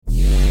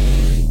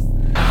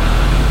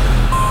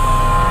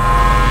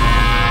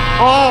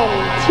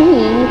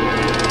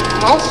NTS.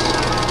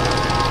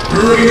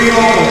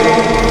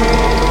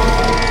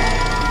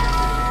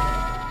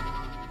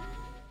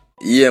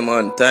 Yeah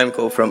man, time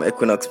call from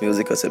Equiknoxx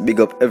Music. I say big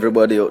up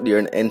everybody out there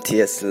in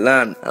NTS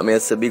land. I mean I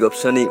say big up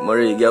Shainny,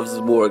 Marie,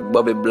 Gavsborg,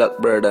 Bobby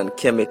Blackbird and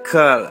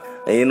Chemical.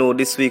 And you know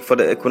this week for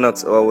the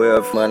Equiknoxx we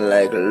have man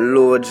like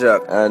Low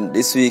Jack. And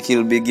this week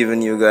he'll be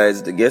giving you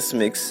guys the guest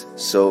mix.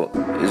 So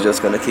he's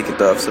just gonna kick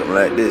it off something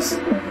like this.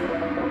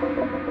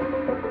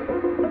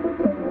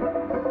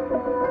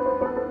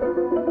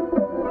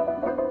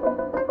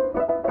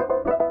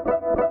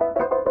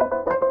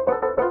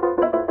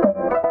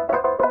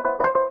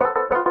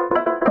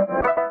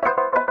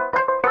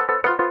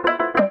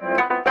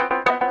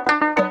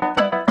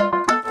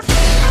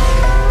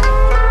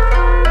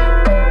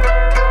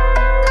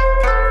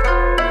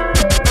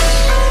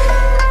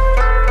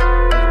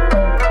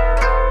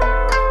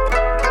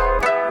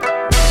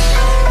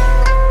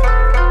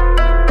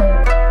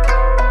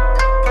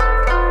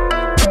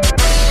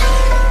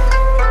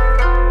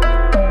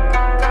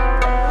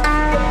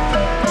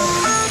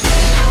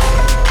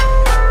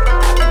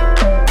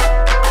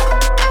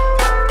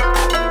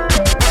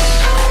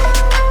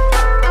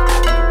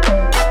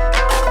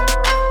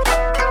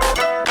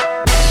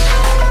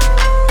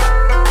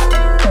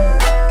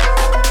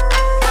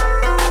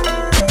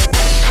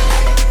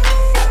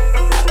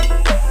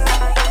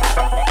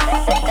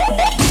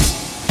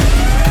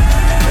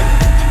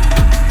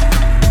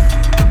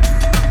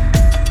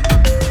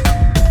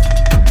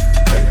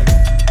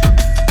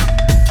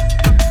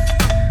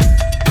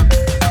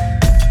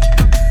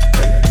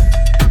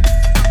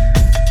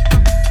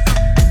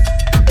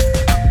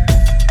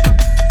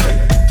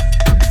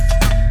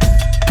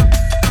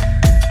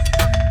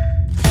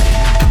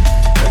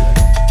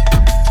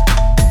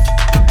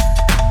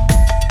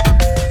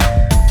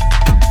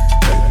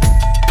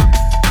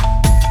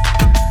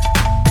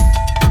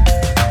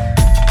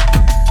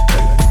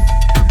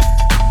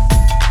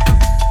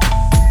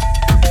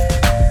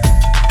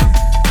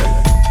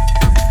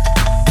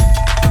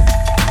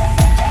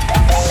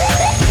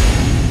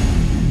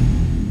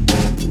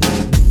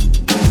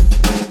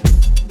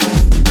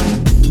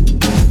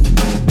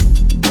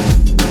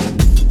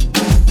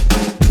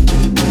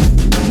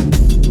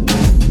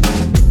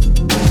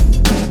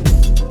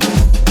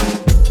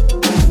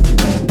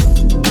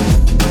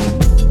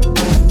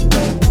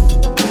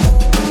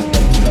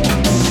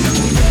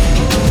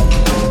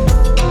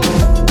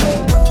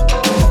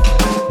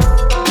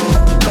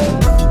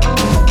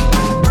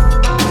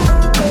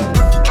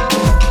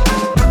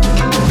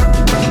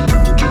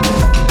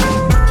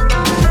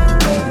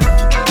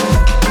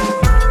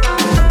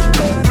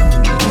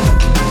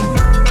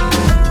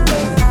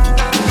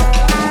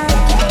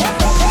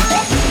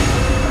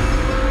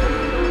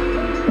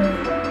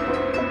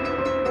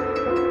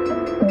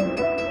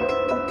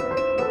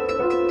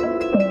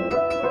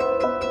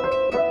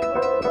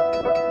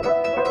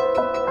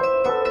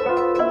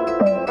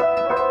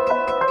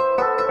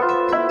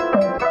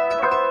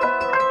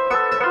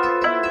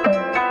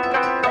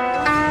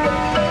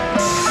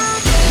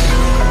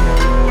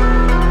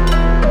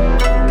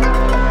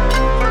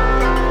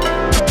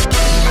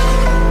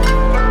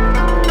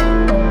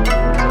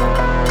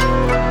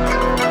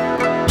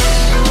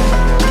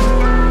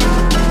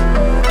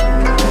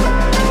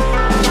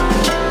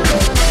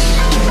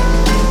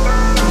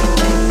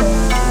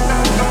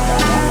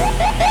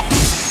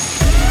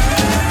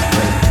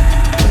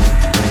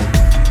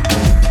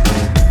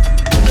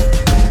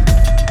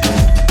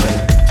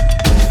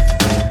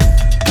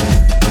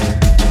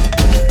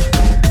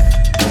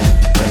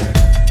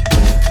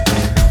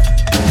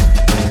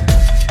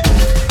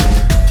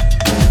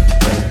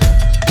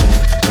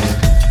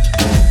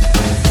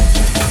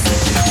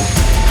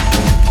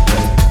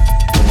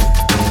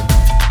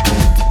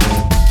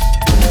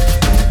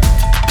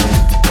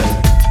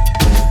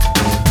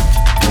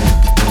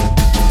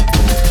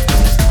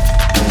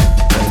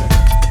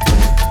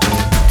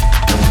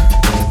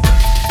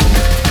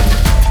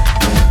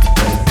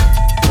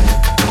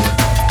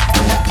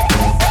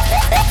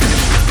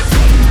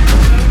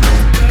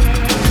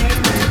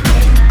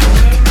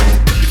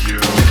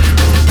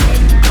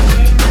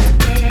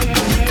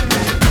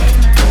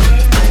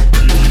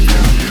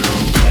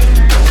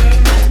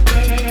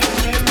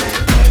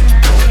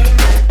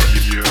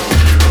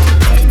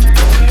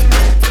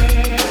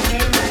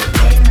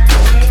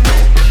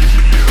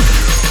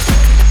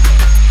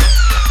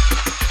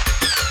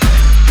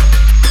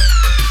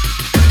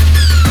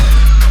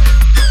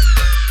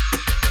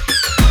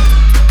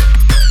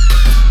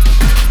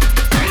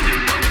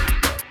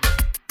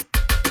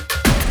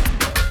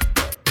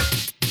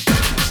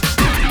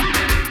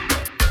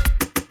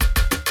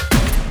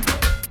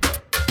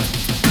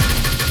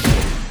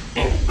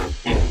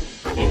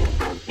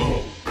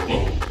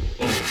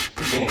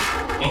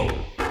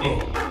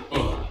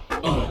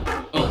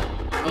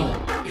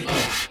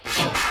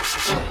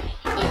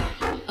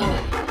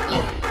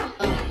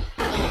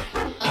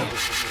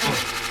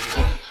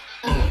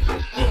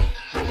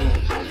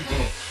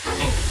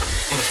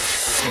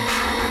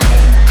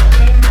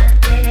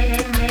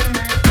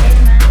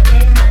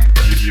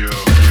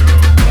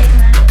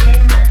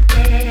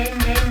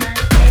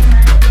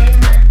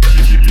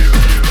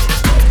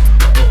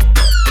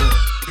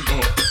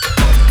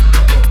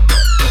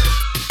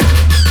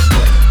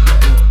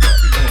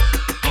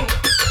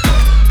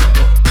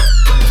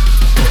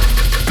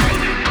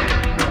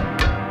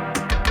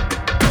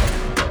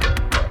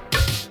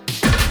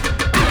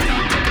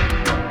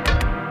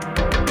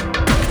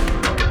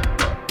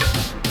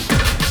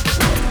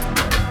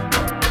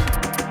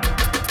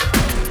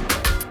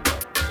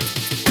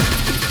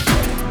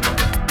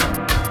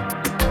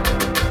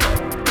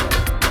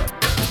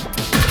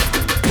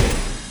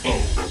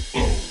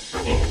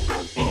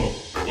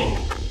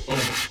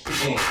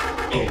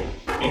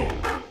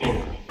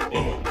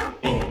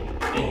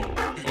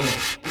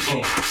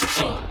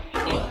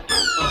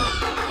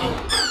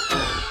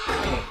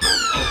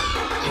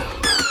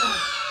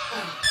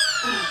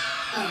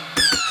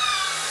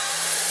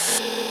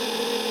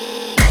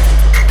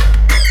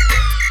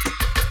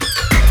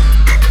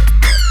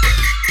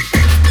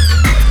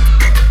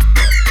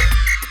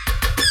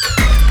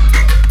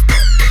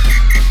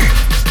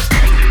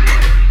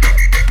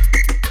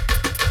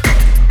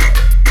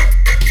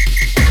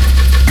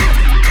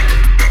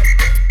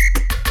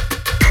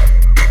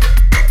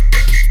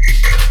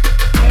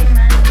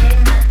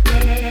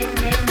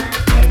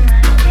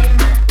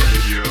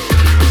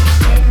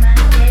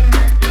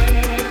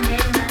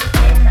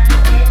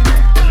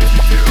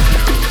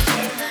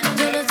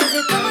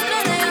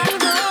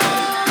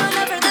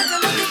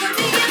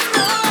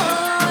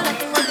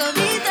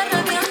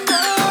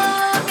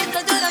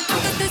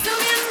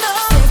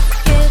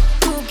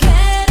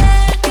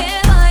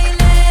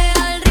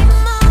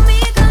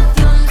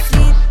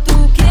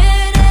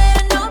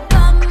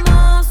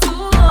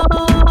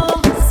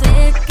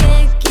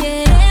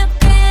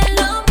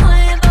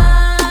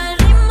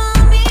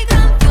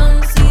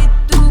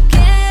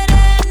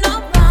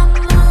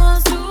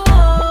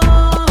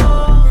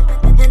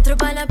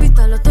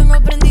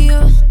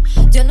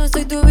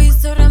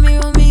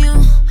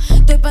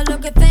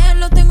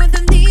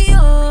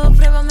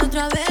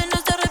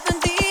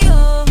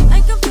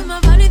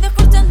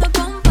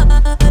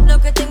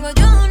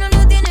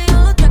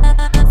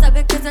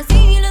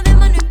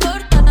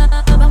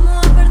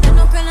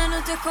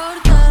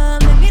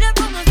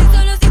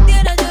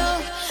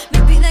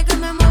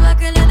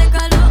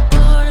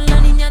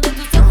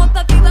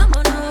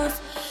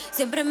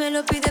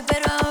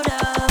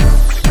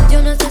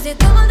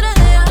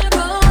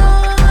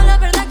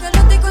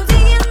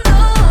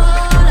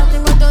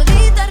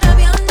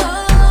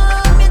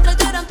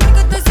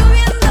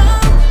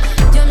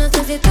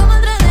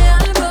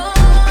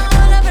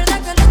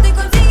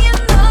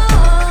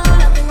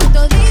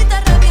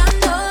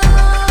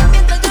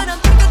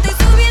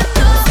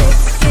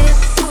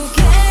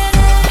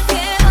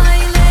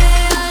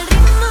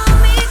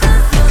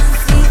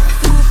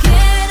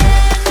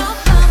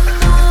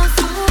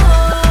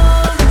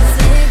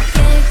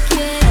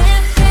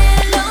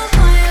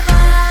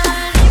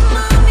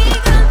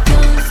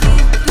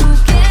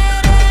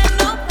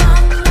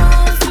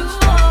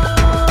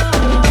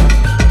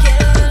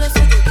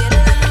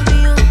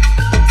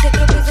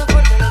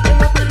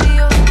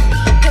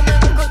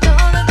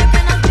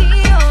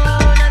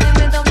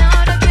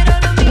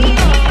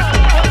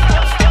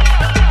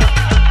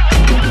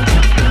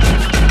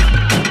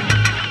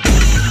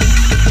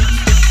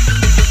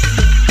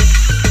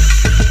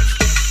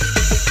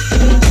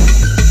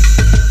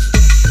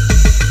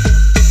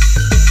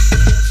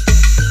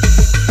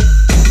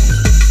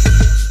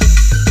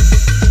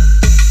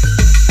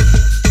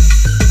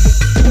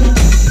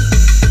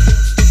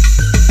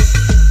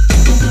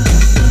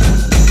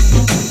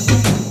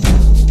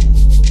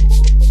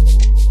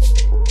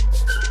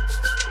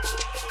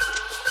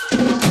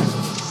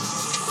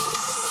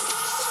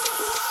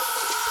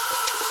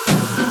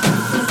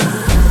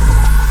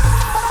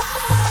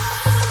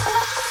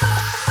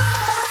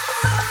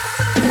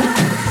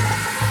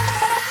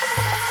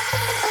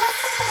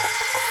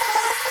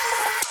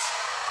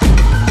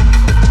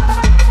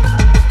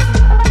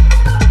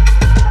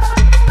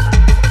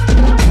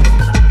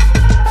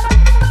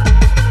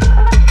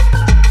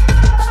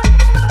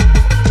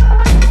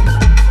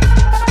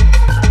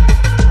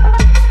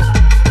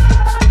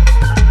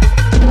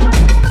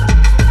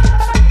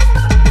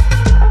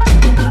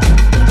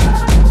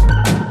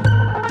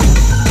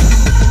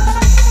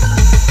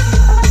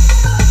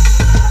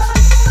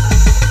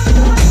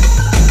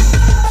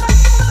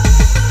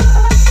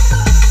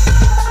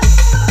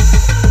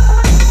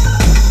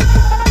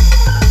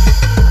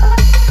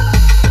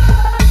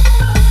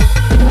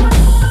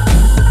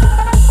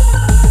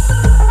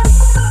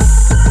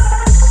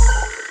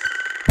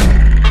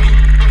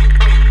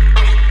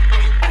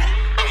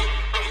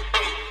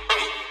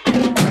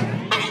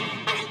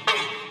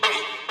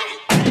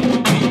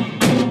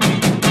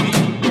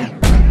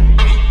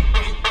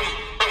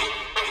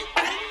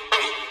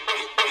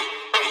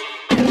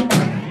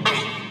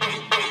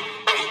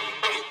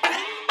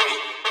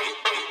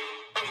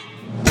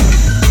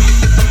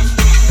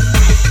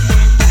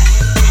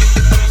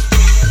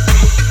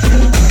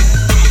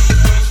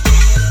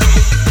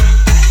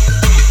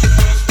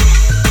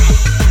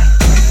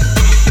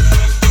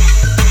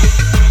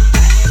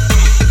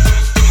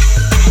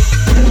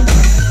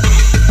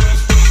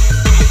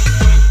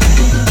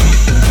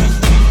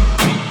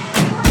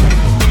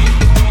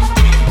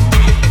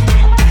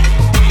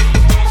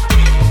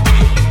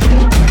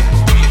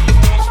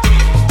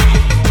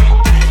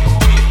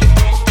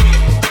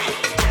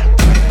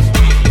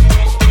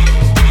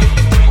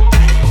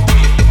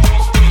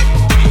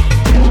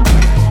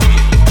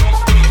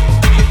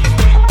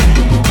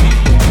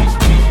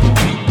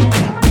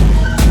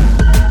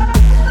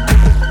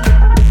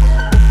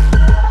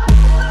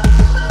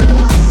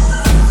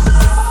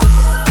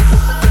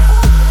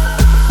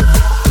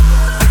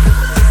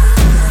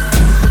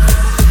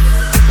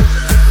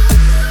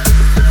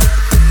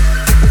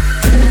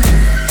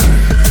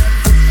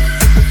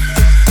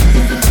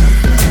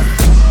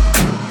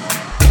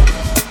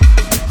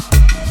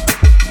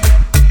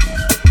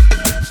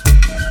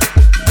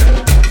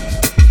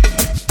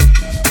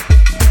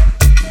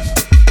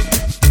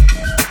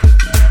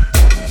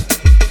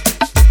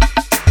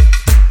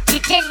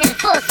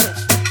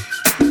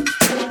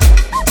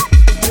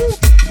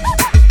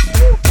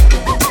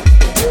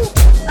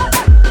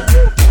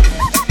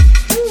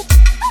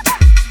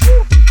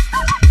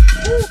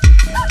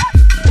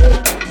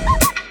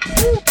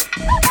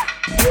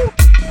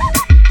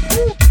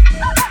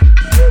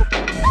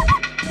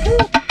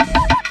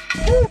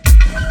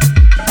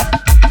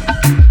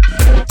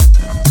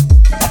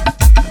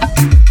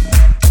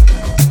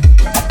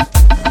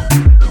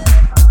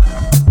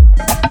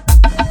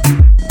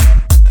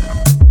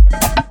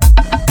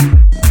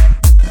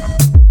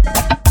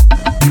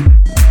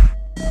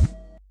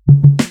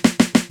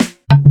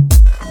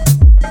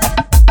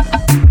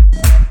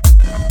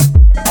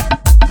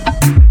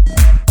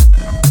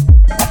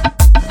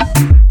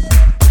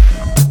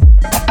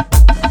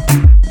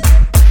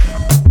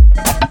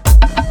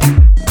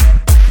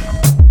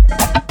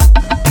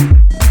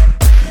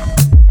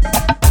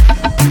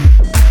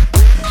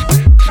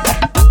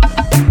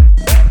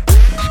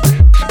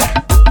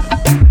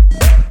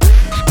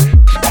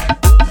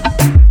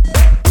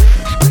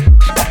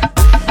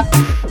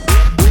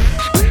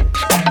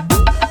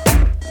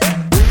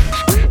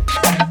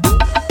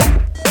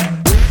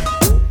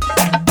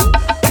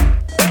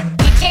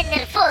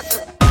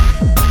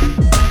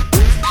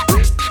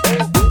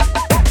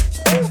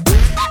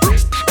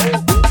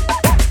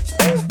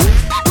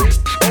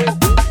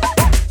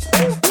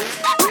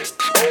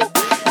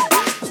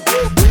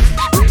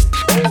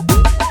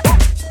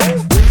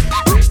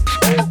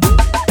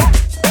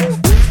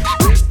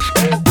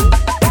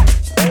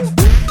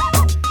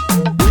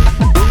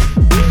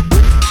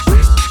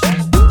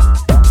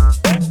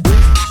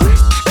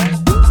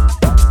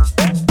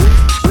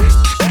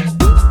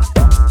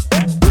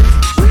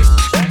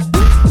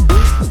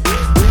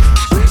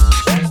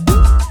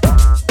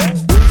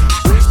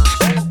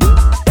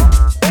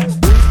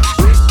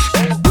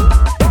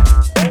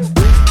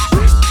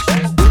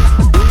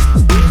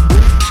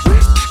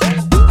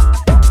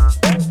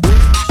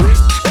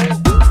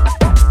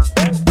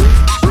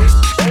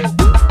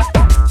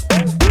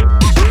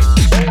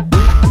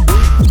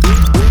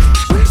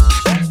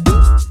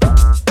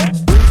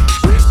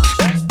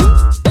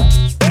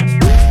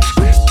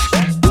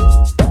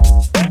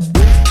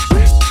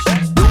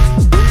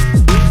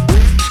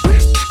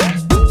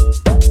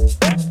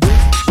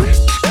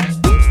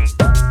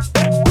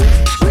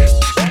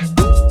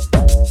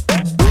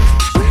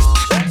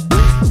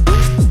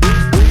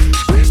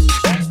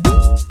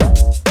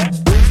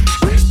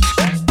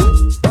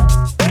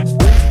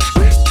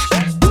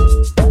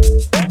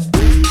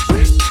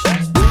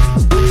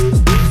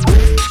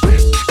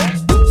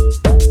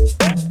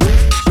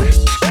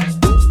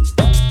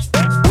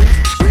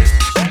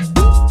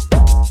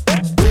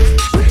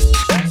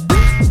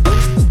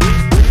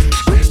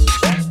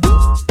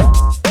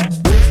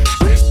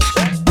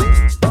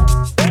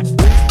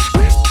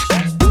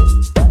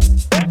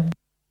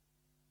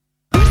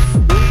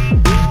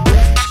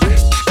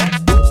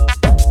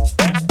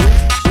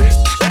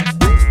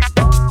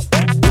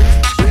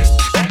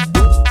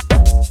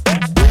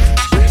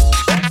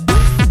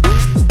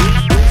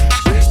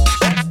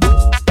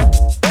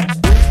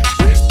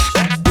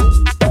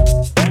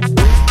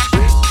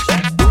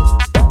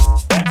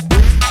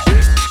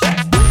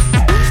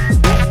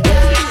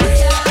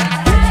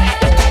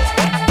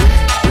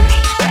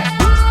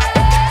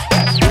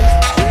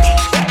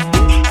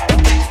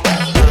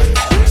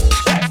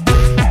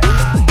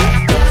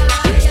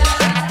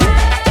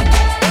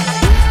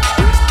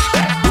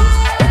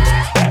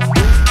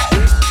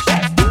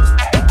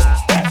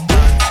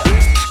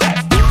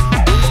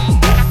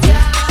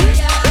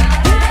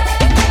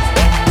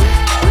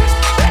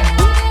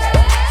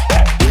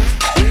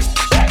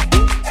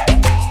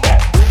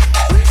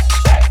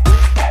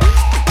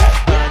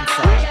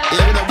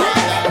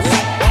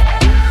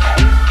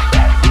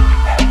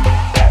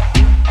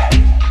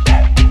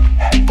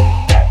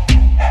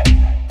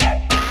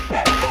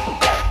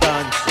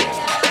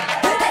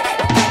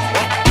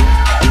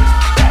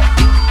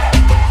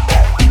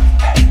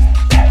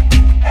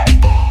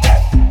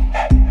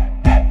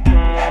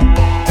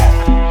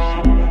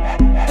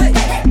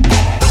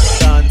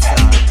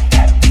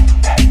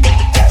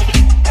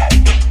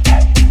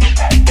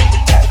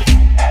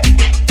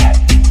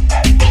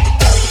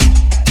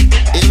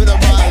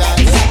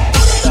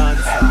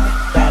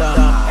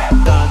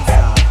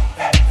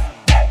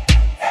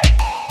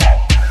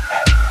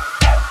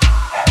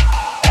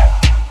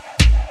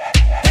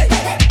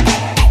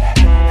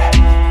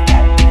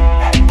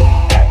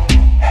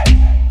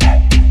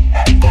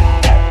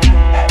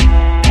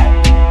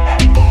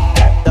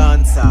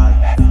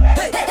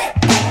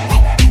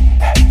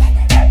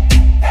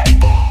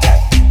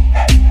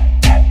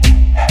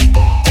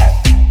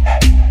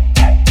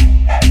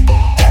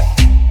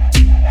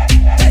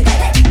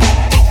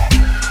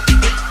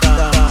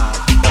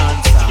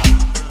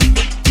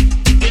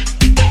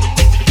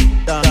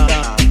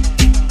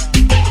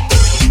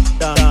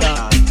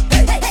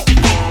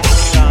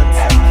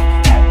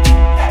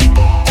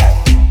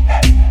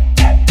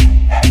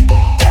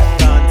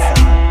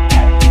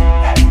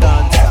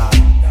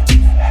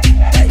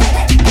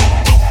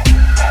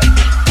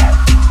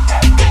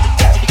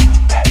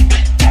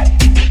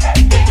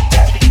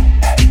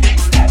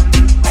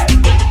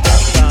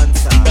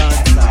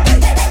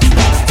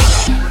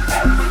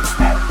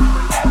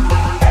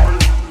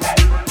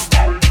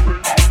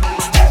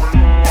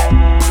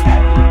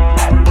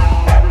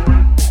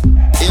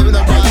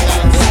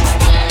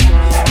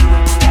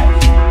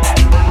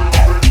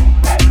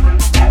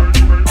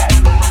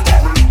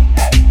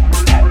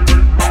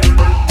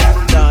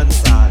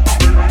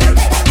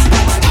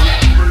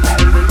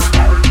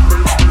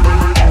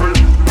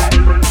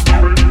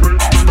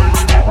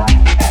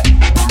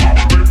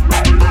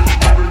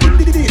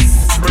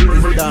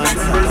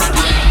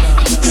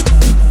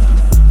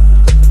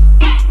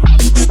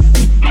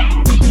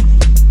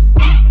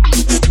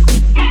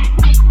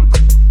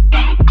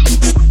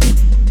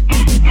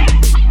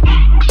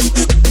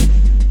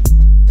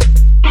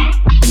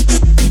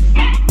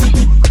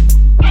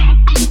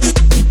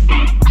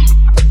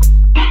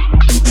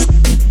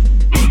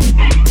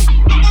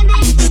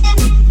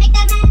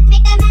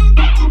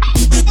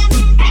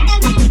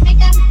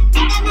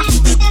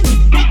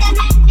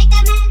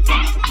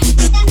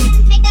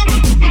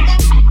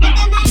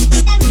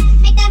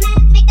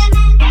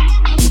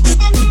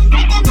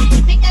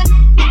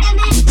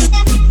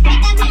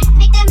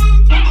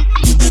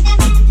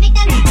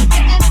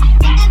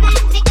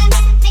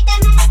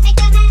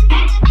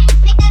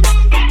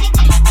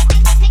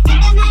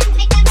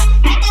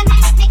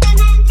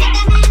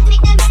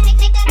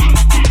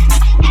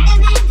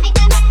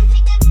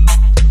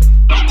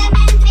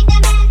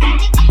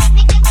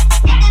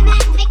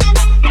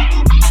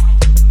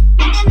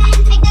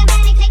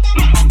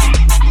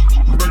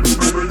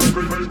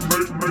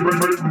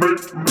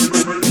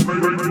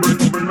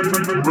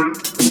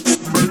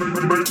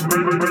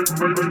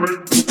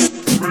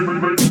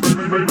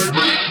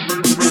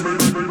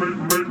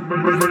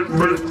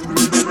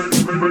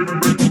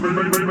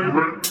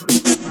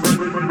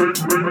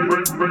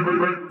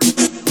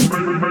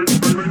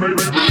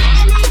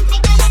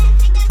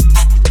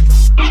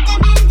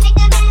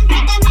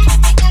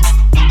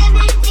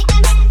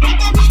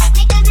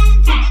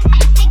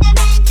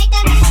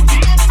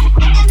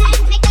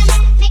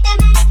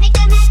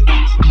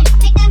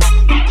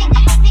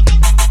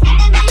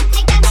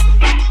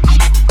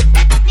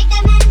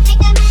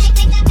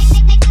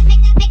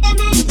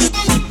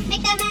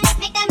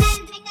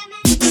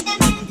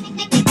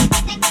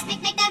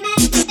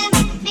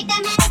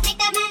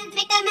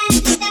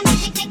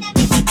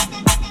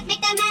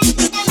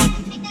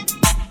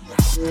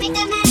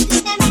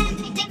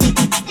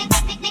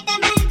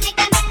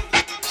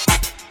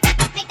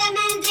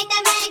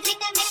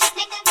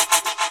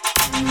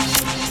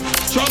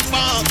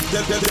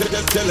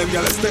 Tell him,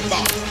 girl, step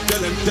back.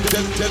 Tell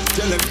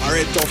him,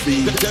 alright,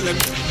 toughy. Tell him,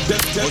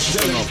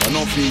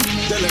 enough.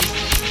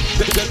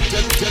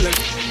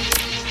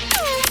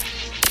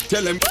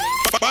 Tell him,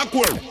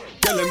 backward.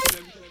 Tell him.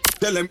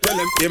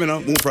 Hear me now,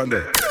 move from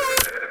there.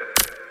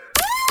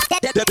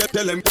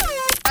 Tell him.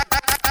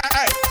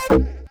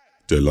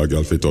 Tell a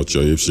girl fi touch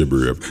her if she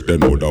brave.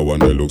 Then know that one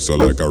that looks so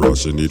like a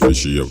rush she need fi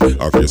shave.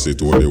 Her face it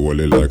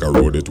holy like a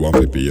road it want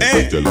fi pave. Tell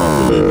her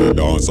to leave the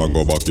dance and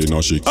go back in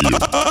a she key.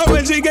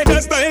 When she get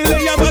a style,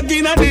 lay her back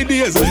in a the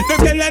days. Them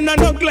tell her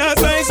no class,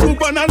 I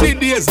scoop on a the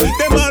days.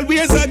 Them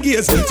always a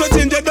gaze, so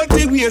change your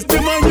dirty ways.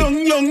 Them a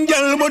young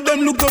girl, but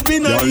them look up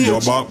in a age.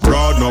 Your back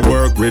broad, no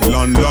work with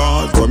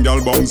landlord. Some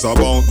girl bounce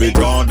about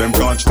because them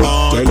catch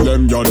on. Tell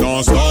them you're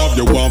not starved,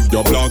 you have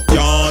your black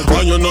card.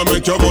 And you no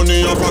make your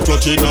money off a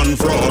clutching and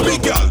fraud.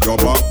 Your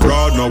back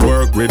broad, no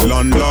work with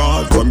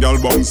landlord. Some girl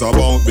bounce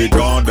about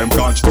because them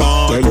catch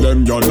on. Tell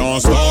them you're not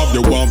starved,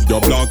 you have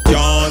your black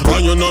card.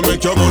 And you no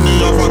make your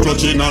money off a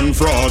clutching and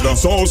fraud.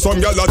 So some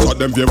girl a chat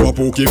them favor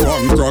pokey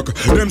fan crack.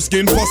 Them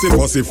skin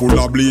fussy full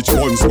of bleach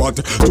one spot.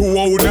 Two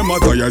how them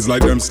attires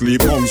like them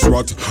sleep monks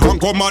rat. And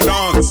come and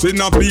dance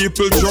in a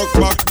people truck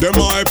back. Them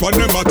hype and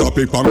them a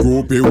topic on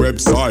groupie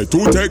website.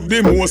 To take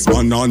the most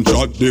man and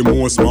chat the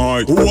most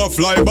mic. Who a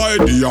fly by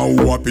day and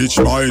who a pitch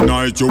by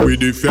night. You will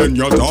defend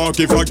your talk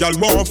if a girl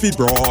want fi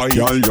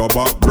broil. Your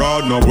back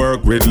broad no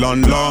work with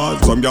landlord.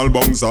 Some girl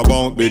bounce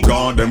about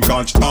because them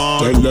catch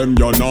on. Tell them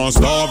you're not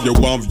starved, you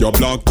have your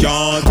black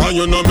card. And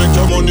you no make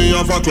your money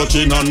off a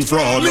clutching and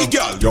fraud.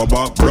 Your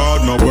back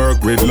broad no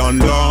work with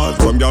landlord.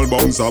 Some girl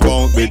bounce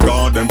about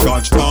because them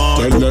catch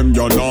on. Tell them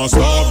you're not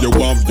starved, you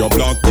have your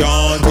black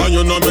card. And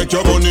you no make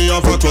your money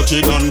off a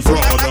clutching and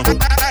fraud.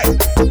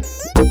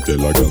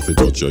 Tell a girl fi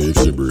touch her if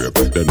she brave.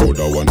 Then know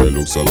that one that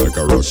looks so like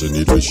a rush she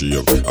need fi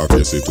shave. Her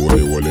face it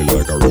holy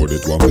like a road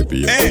it want fi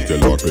pave.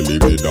 Tell her to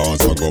leave the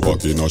dance and go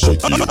back in a she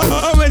key.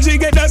 When she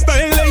get a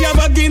style, lay her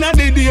back in a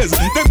the days.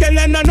 Them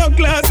girl no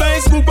class, I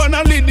scoop on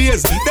a the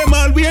days. Them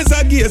always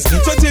a gaze,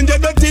 so change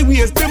your dirty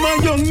ways. Them a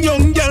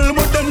young girl,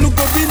 but them look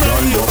up in a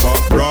your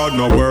back broad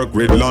no work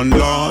with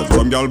landlord.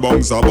 Some girl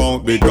bounce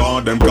about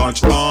because them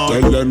catch on.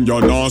 Tell them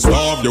you're not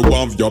starved, you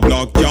have your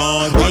black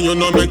card. And you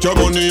no make your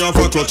money off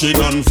a clutching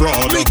and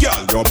fraud.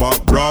 Your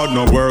back broad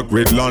no work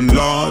with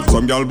landlord.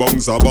 Some girl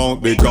bounce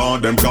about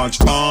because them catch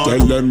on.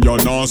 Tell them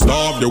you're not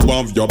starved, you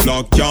have your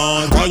black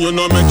card. And you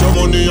no make your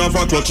money off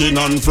a clutching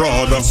and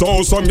fraud.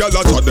 So some girl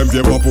a chat them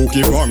favor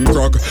pokey fan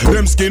crack.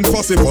 Them skin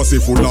fussy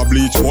full of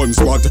bleach one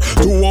spot.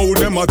 Two how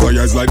them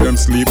attires like them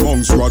sleep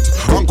monks rat.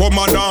 And come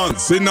and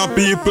dance in a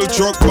people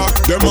truck back.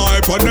 Them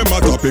hype and them a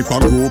topic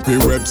on groupie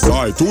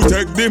website. To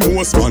take the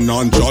most man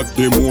and chat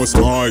the most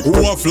mic. Who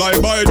a fly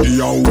by day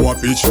and who a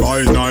pitch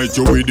by night.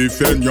 You will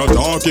defend your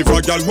talk if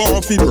a girl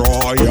want fi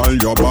broil.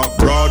 Your back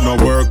broad no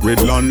work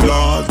with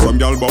landlord. Some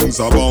girl bounce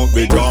about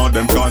because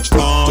them catch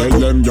on. Tell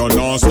them you're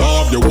not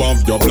starved, you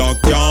have your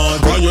black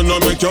card. And you no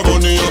make your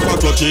money off a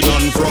clutching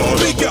and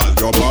fraud.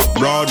 Your back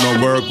broad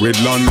no work with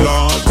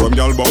landlord. Some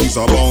girl bounce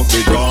about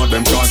because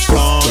them catch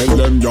on. Tell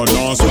them you're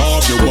not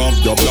starved, you have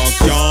your black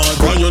card.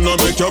 And you no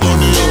make your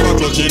money off a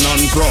clutching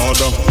and fraud.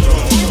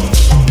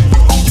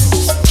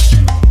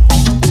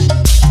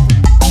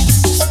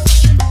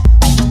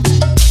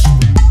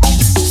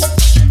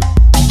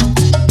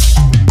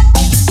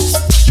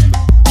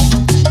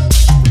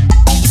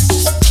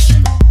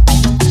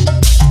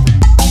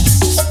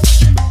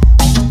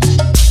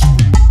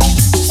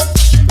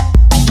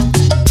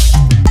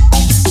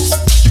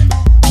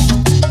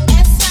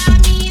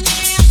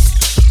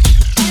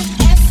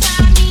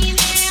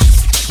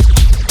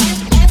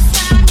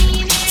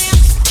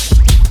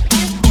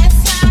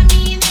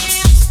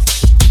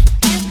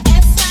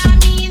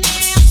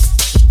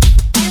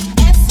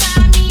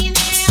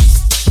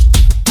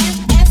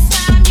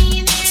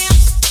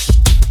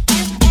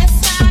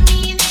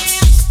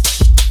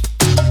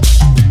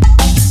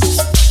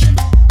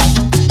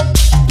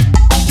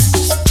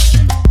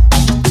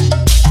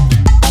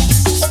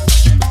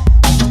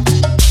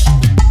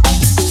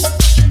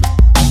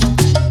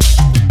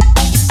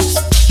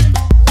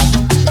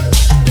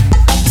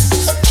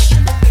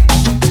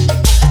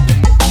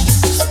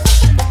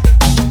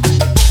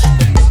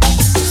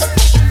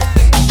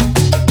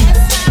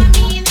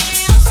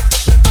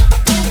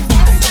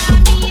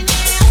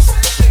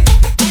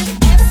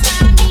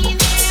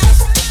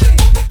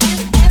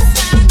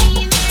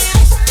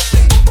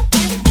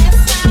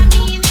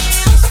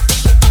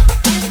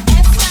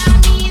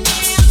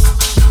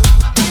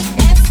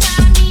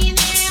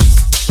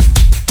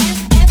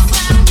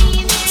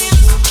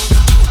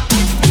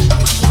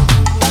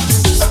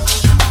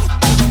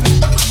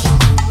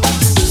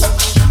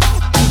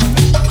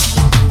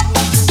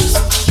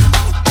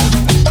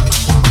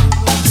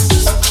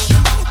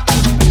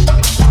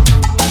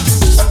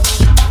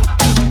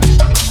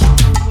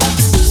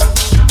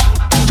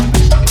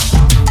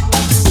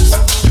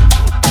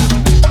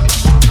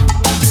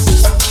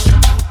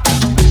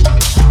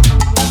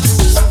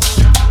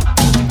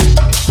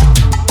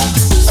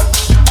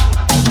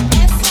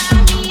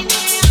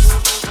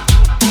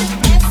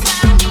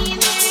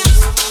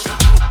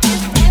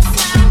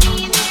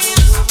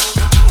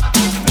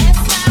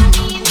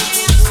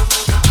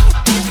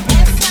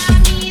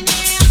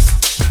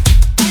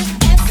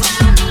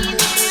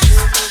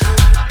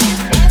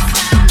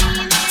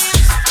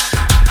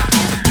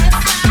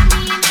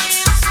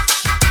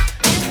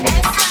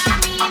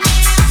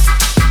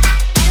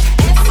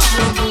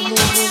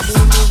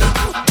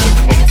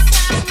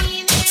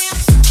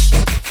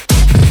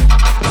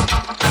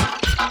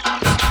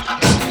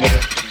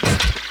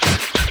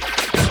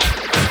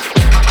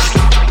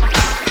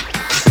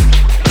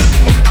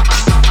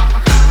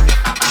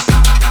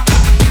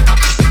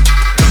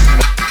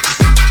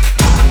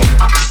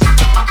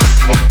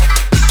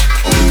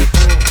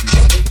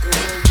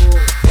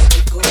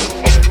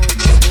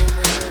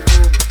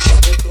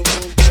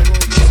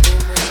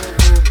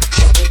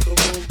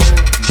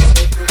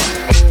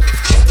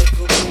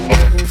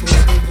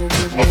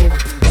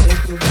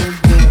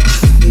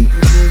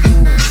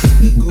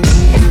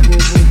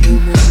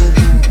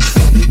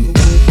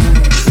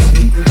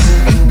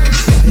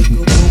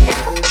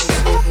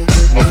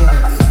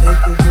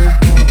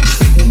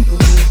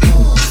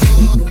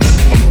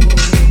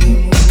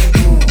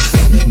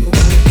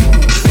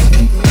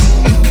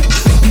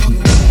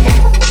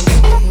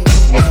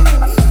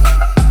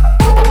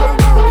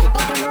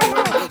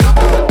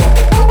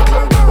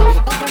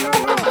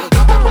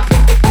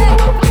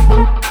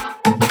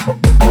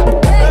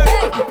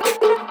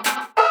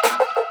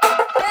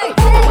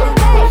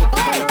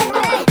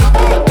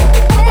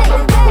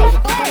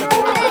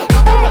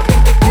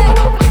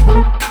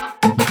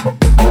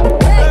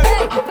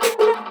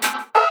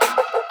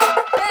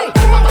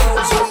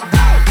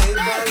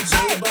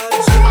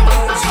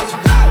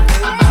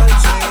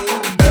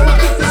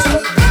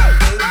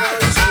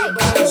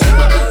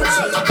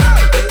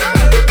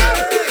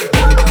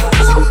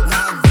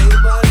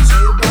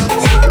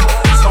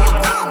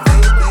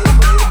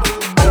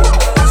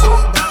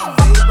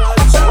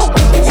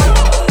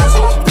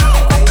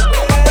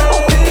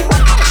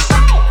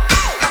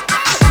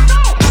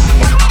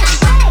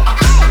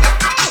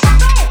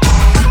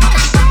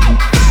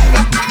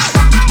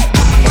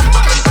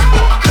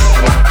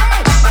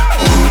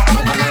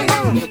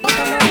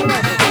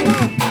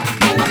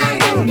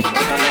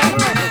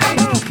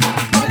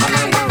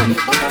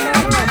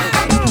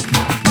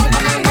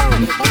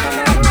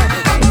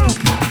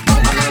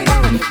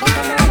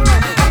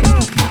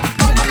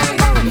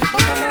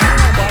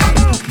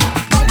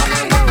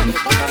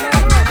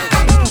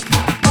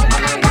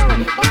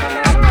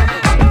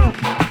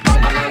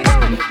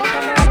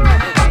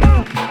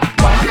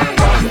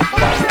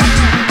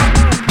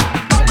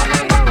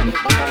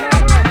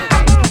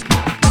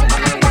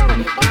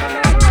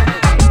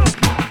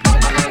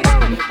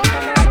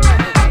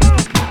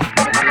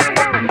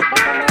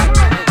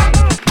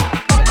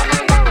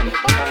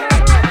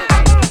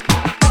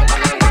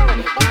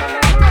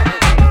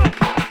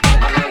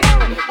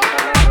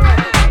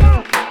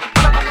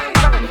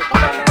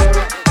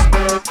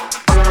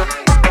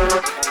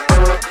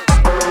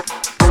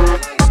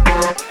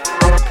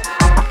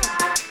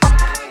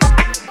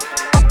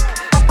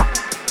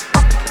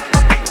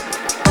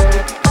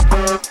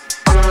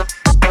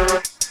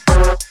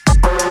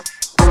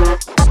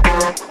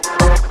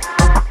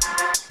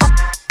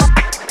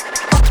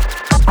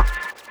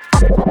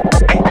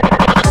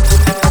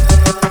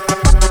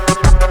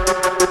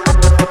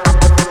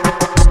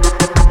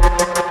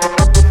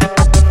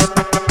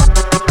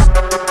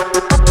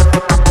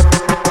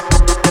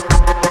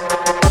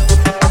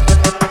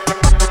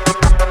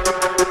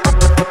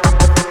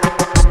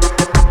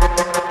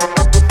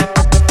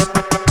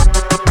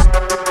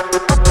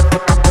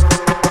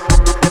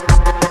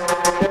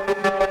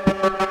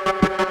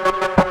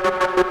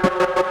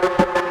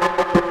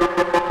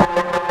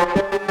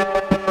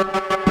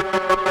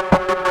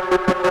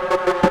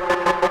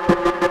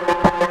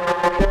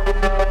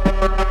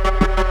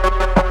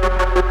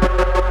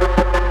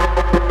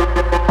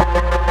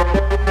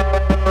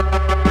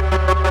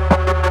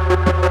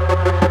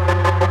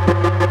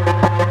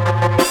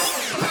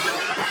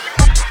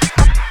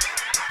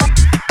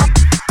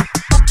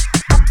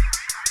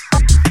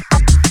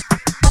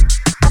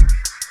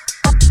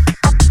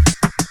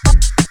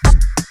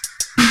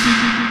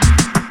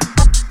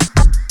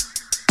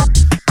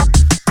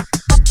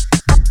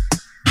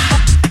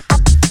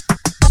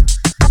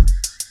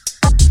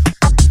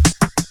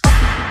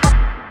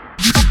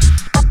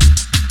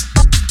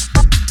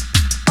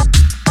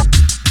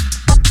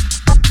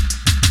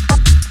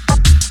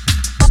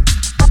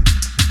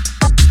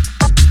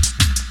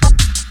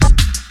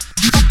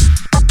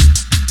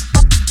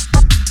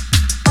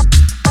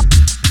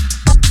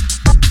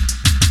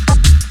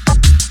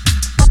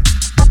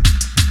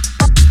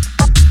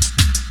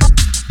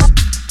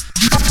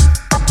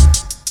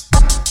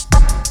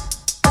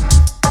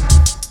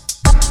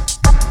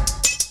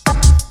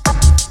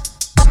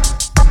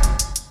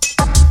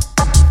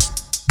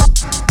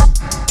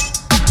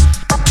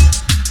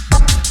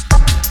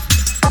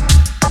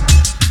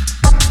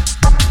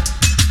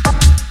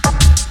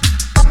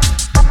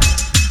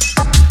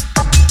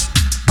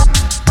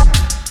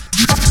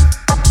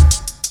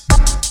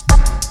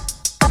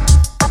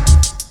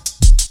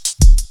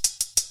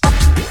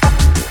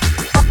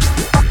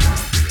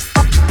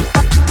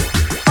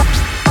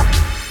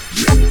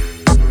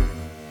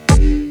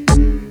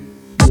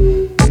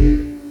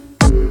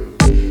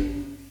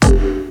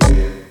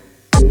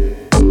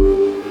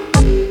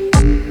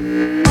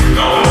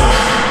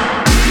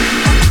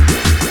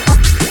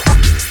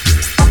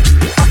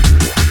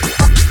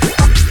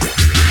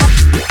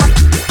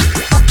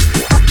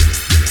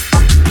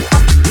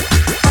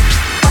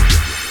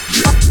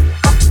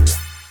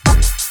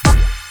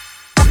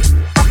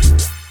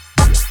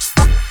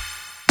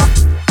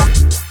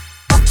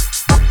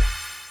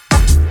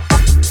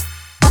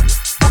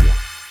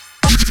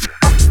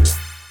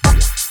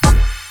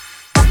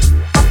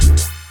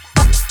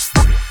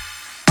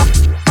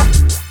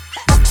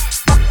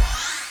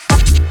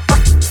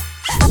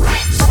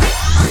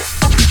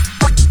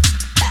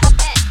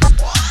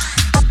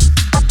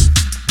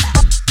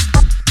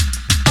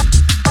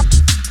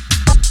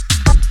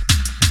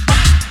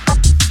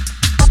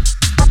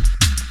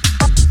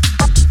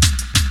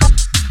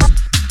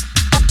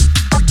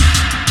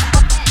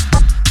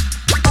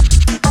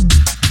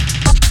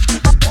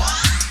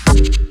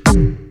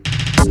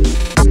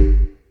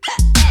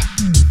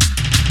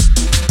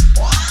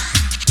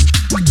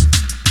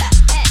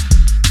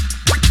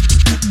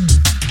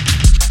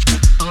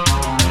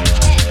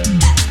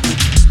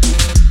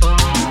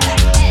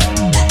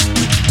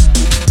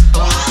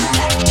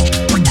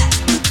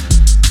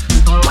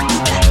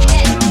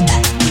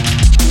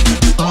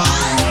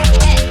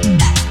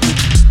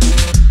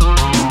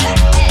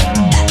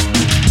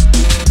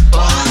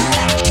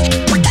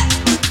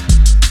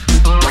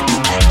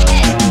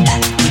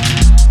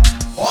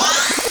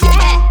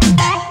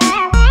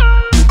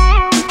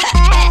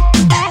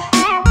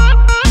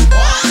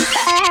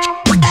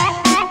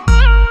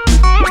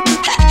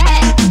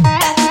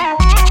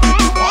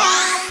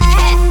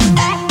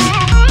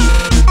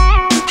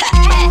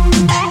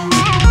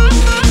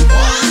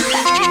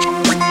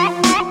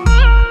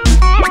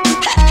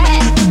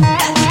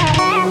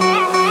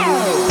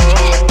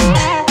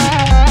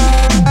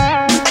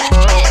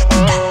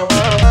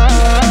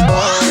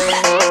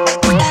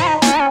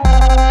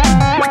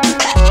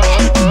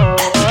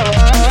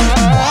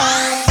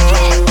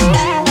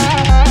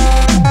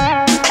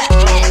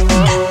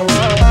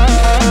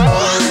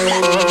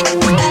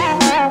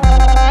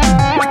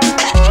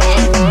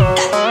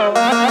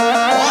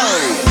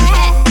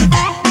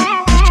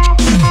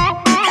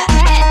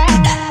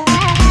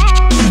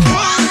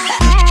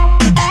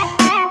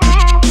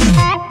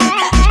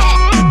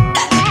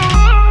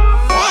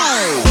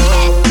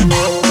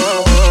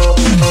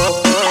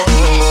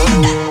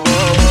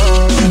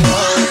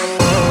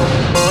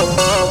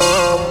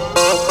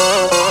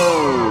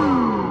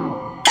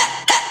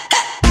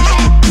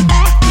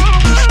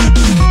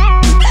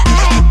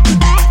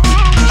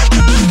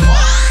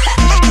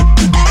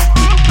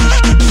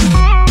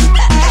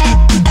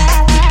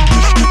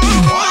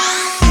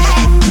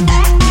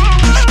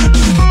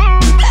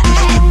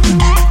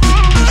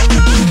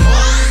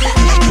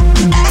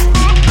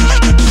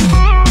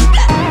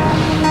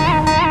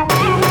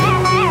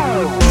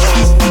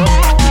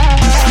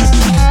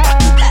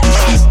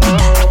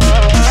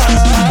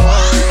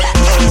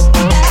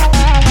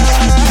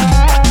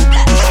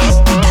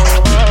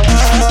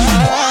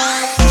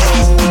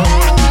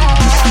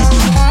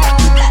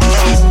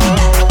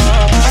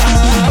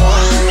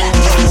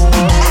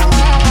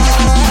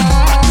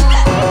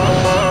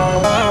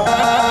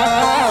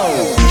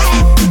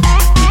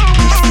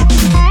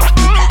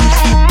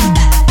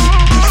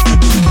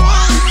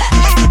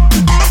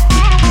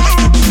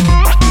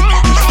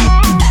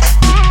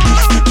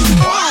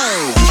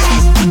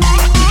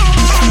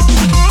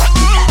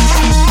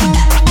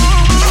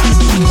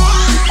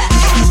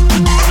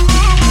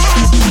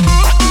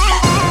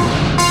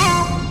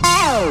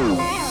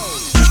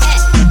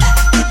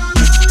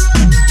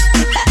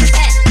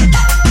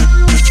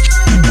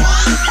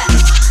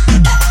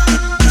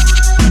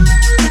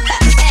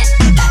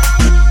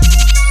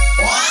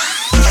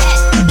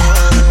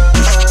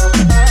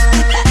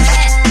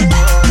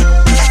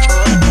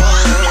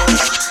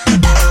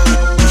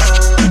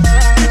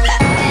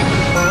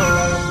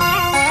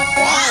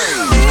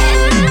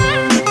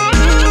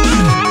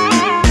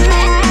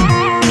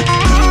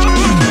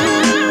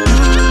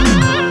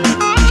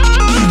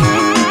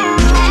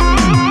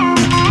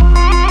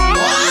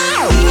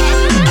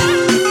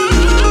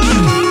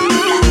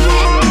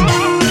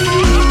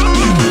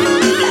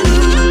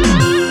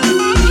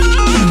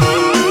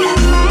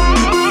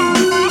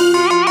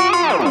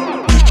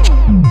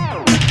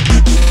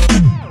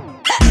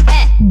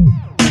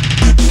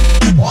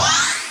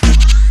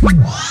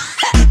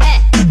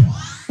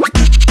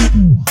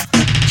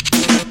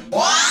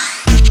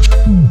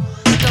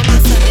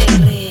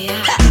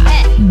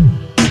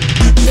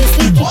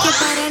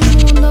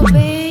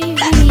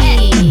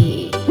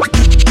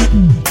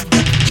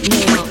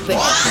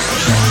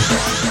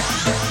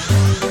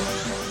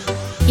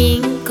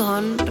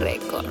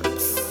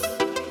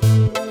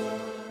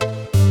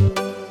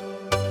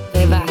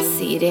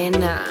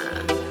 Sirena.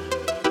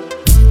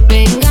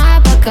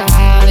 Venga pa'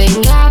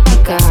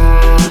 acá,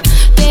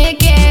 te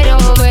quiero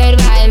ver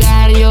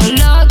bailar, yo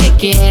lo que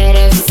quiero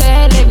es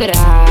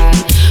celebrar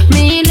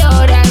 1000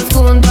 horas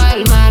junto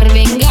al mar.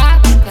 Venga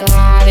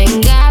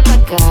pa'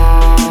 acá,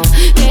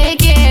 te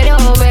quiero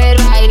ver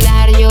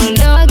bailar, yo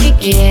lo que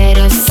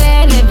quiero es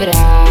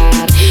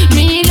celebrar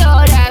 1000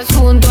 horas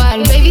junto al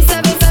mar. Baby,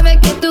 sabe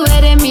que tú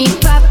eres mi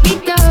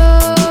papito,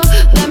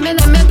 dame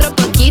otro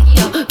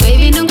poquito.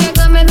 Baby, nunca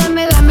come,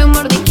 dame un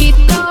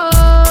mordisquito.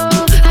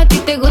 A ti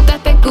te gusta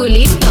este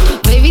culito.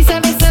 Baby,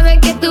 sabe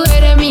que tú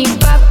eres mi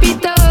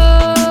papito,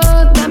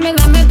 dame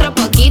otro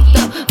poquito.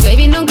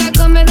 Baby, nunca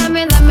come,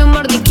 dame un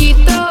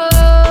mordisquito.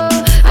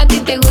 A ti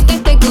te gusta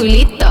este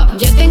culito.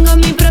 Yo tengo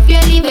mi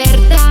propia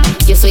libertad,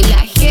 yo soy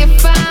la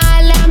jefa,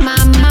 la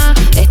mamá.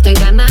 Estoy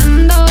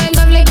ganando el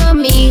doble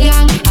con mi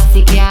gang,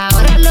 así que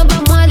ahora lo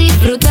vamos a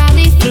disfrutar.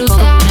 Con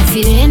una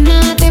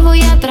sirena te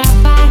voy a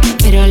atrapar,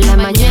 pero en la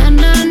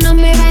mañana no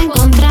me va a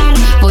encontrar.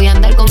 Voy a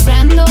andar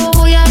comprando,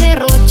 voy a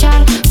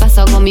derrochar.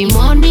 Paso con mi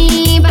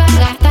money para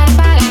gastar.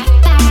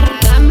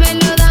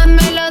 Dámelo.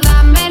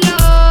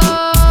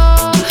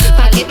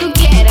 Pa' que tú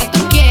quieras.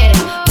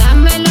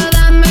 Dámelo.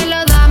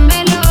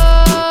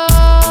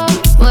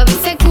 Mueve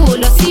ese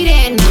culo,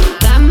 sirena.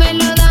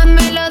 Dámelo.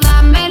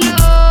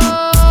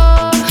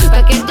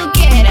 Pa' que tú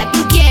quieras.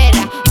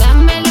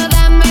 Dámelo.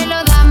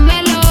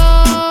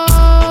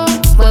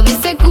 Mueve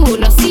ese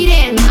culo,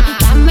 sirena.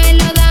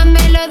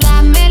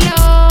 Dámelo.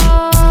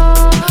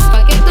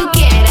 Pa' que tú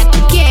quieras.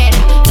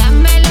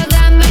 Dámelo.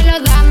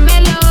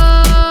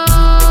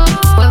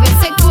 Mueve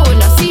ese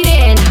culo,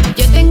 sirena.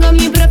 Yo tengo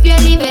mi propia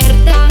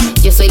libertad,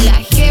 yo soy la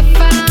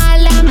jefa,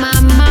 la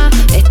mamá.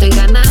 Estoy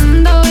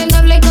ganando el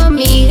doble con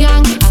mi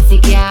gang, así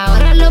que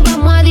ahora lo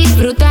vamos a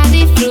disfrutar.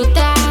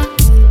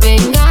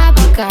 Venga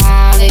pa' acá,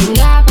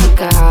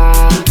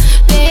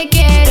 te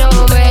quiero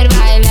ver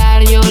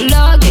bailar, yo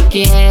lo que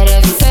quiero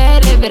es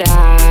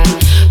celebrar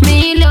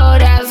 1000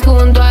 horas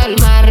junto al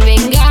mar.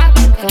 Venga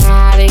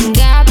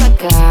pa'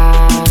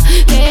 acá,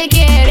 te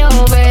quiero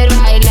ver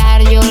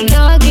bailar, yo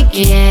lo que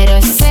quiero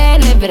es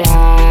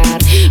celebrar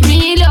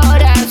 1000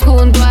 horas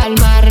junto al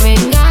mar.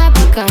 Venga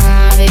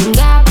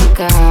pa'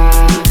 acá,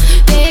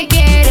 te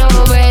quiero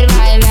ver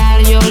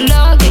bailar, yo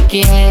lo que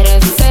quiero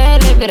es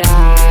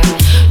celebrar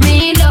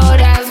 1000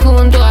 horas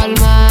junto al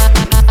mar.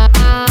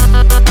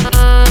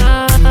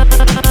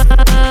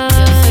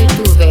 Yo soy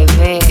tu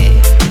bebé,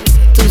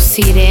 tu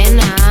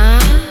sirena.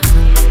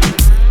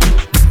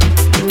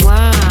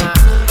 Wow.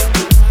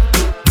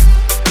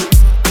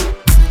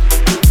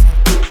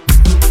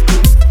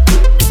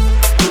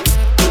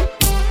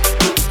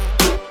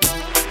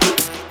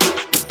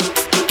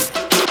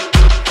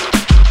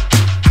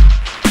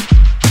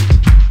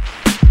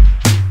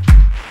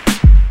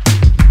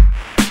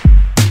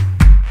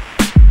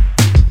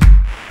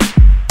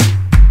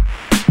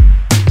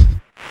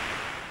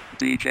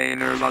 DJ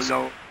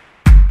Nervoso.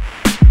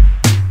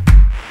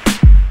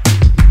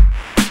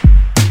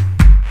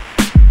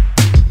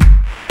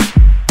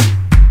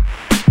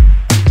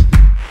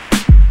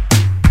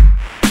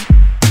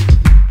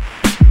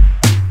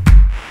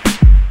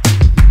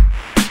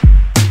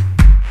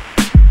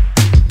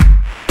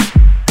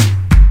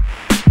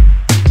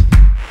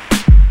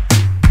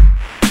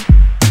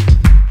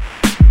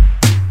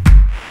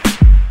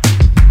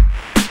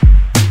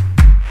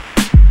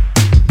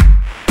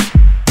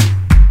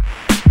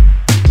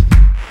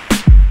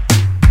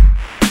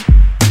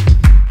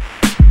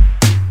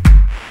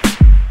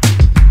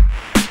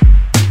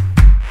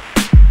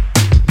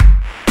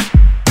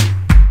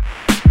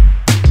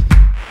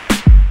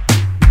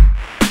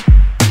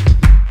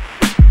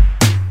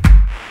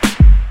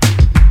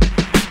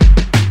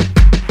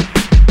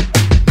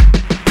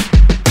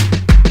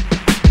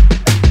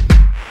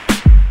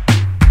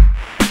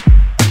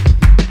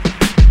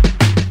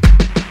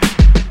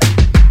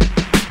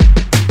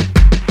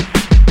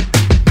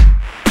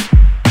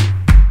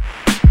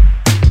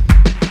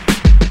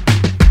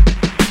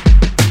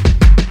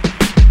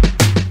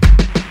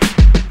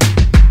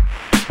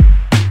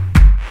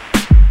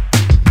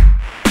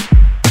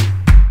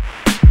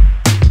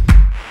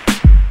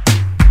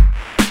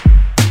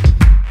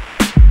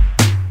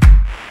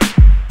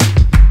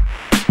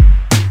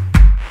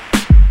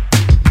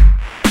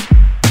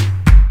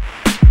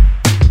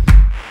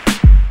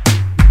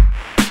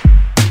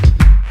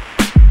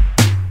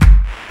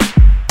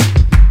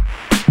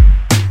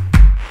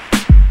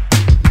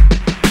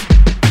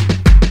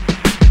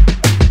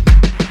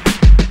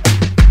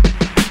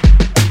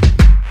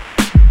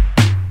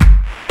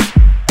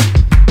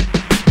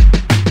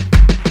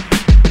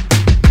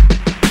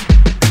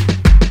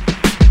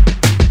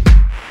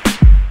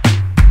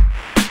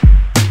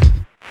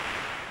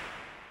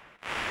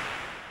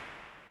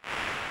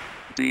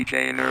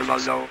 DJ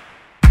Nervoso.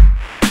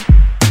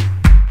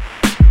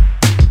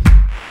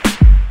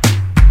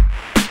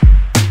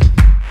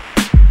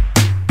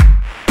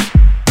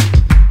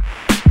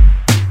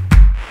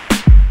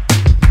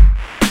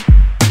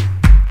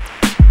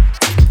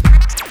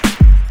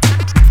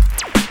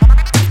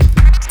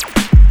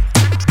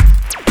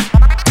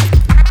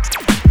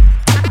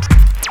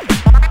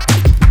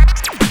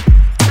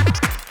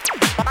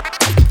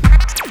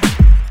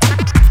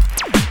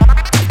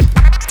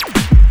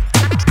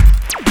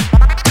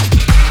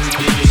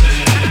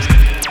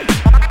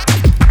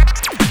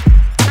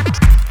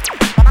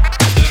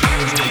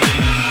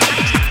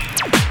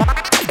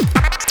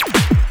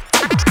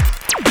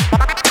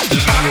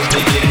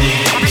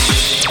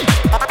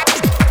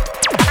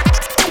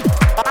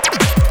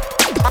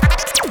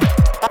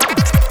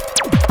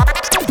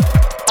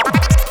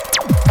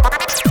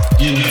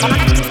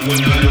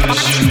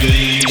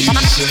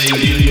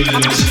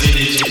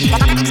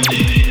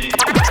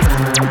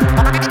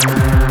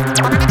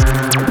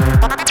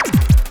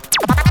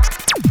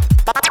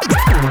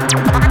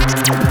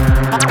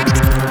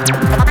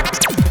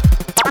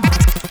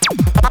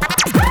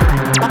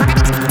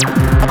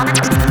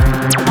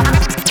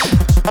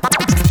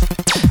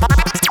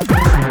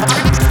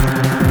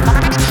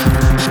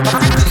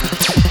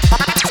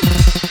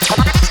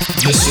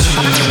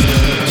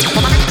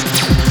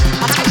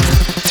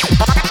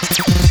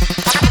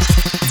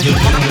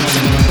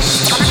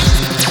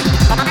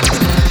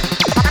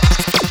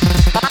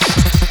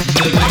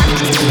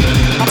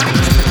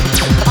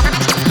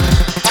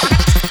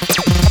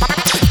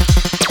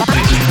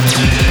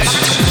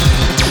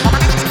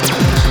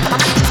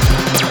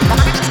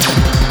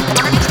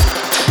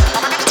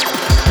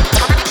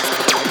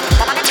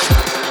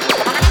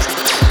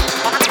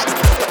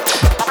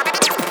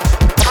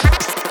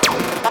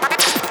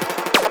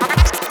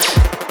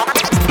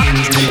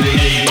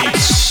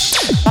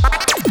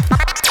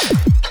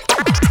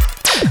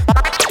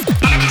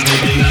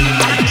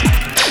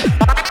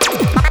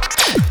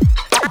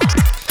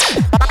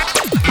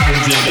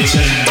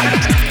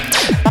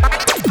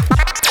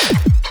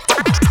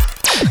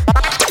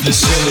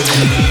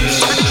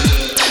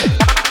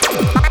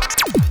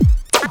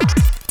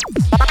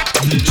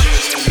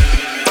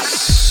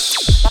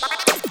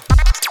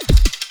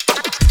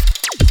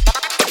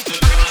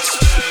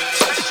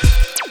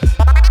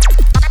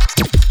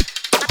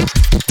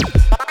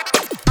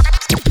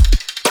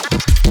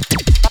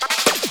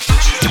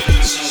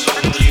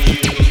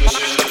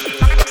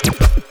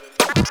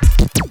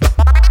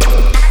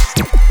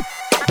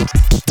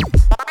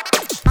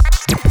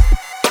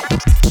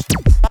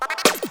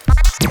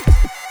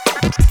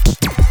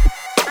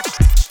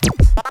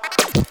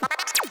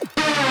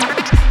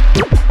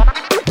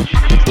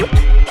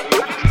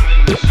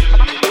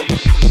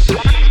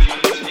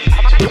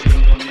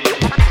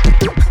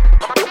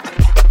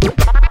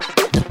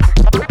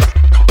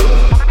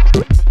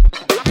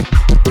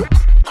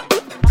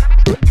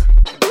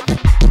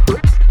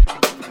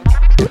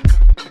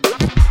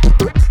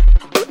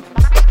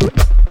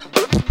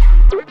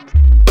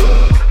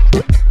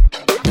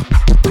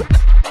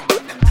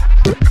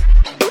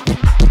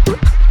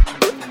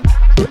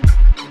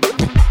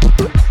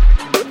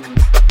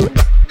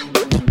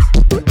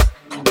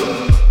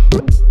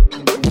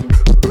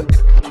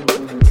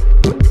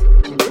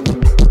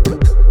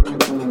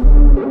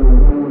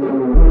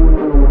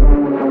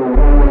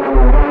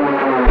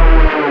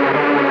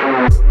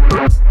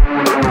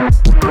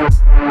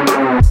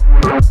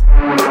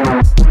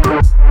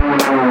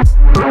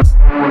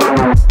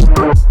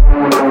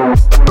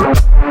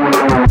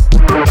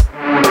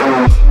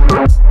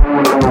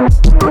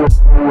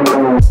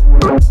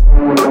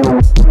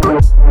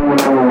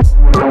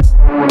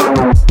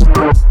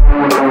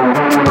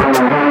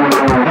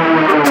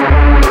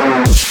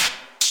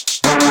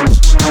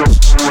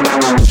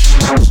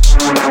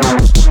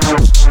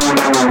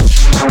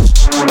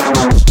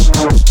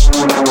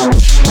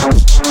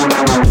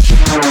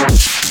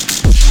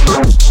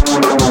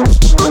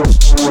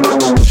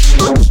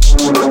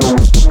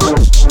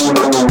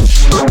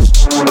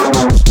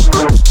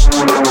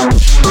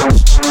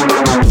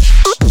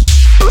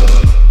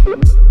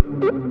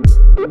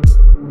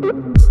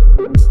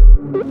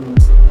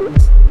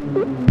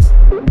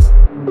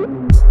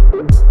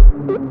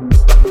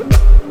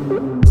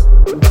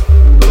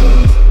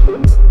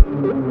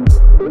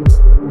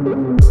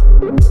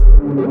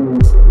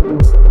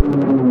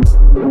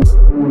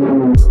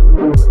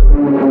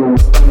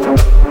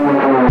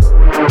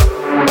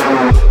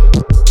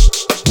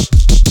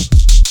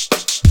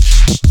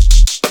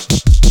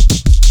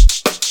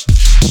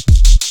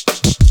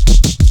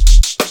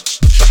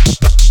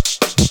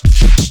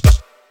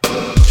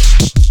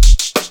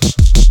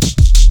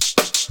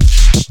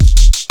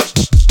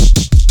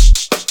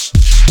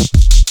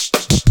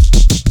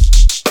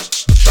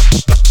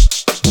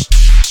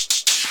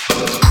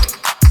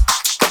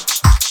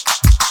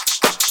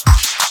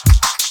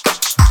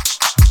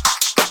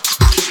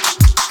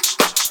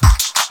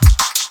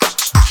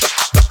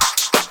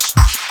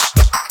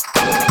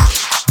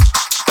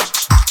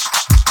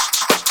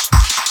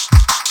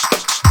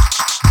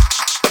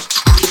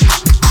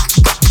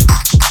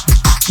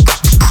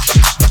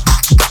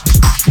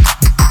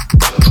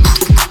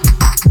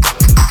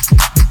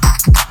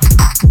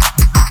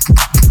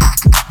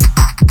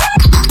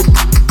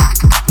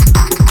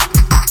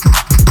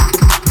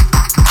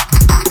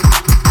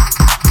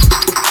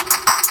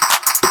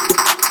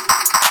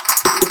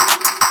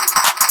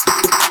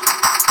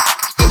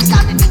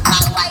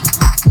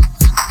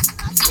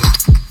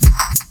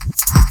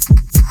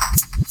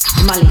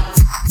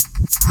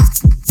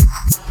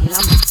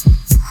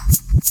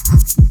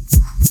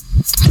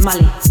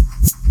 Mali,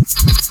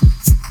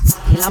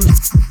 Lam,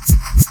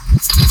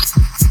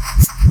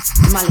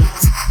 Mali,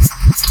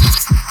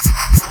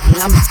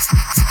 Lam.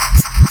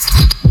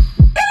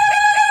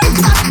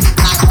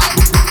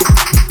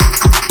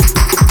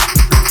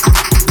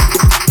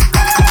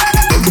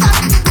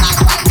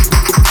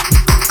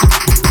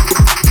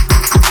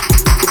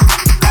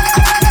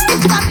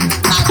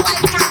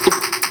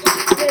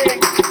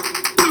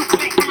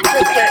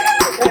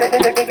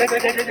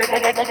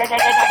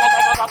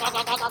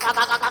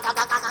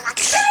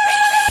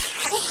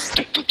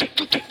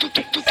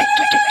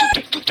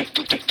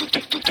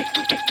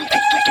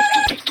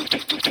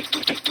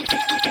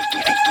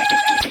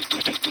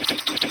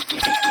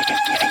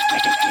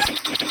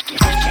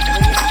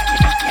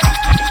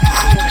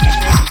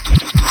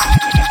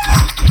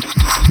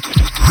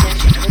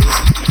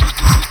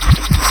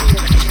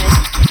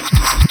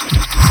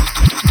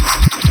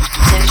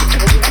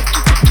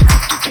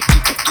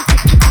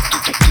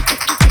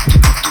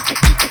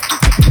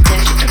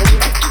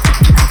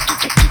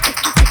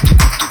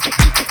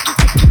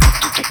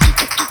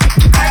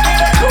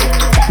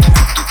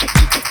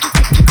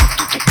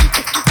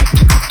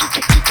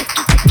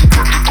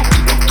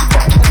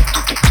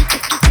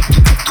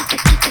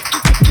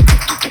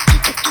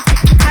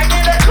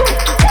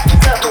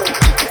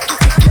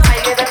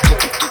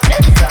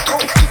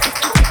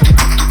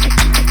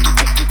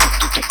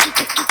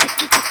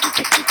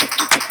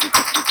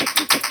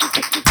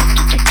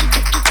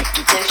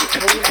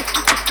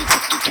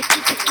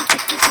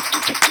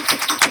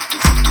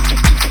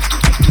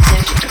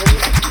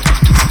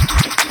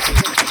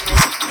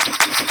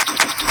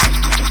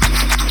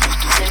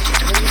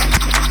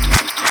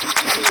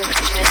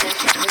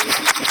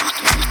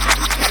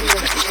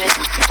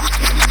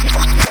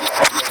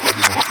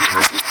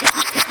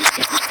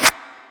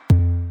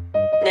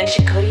 then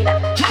SHYQA.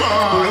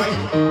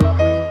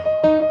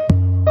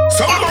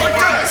 So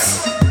about this.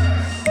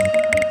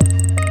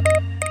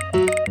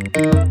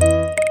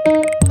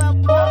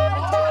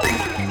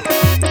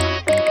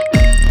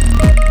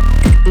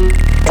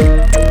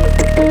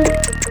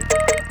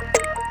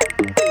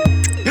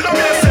 You know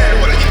me I say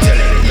what I tell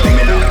you, young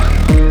men.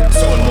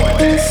 Sound boy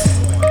test.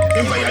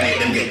 Them violate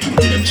them get two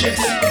to them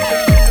chest.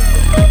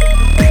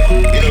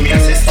 You know me I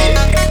say stay.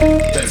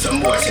 Tell some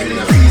boys say in a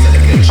freezer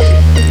them get straight.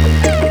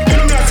 You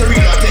know me I say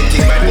real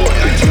authentic my boy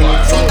like you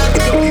are from the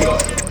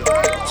up.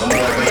 Some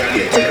boy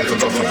violate tell them to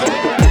go for fun.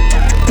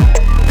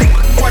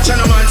 Watch on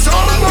a man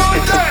sound boy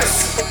test.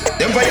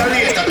 Them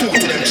violate a two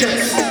to them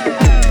chest.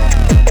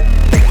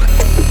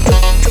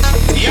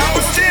 Yo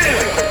still.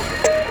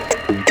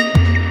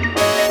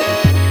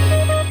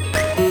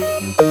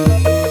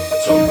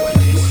 Some boy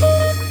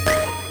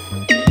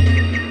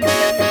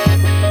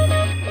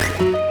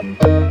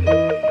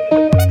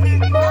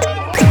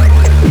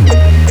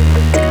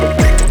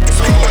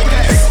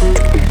test.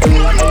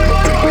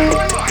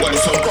 What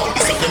is some wrong?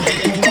 It's of them get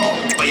too cold.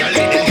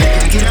 Violate them get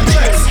into them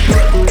chest.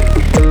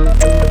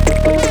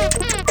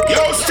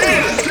 Yo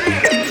still.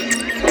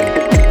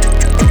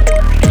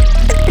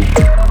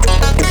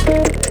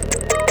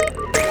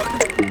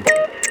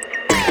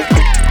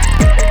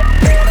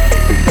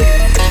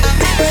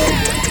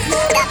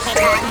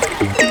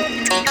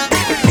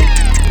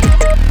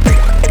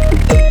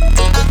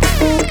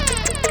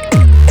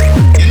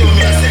 You know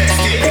me I say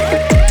still.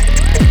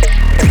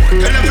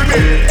 Tell them for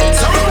me.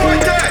 Some boy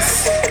test.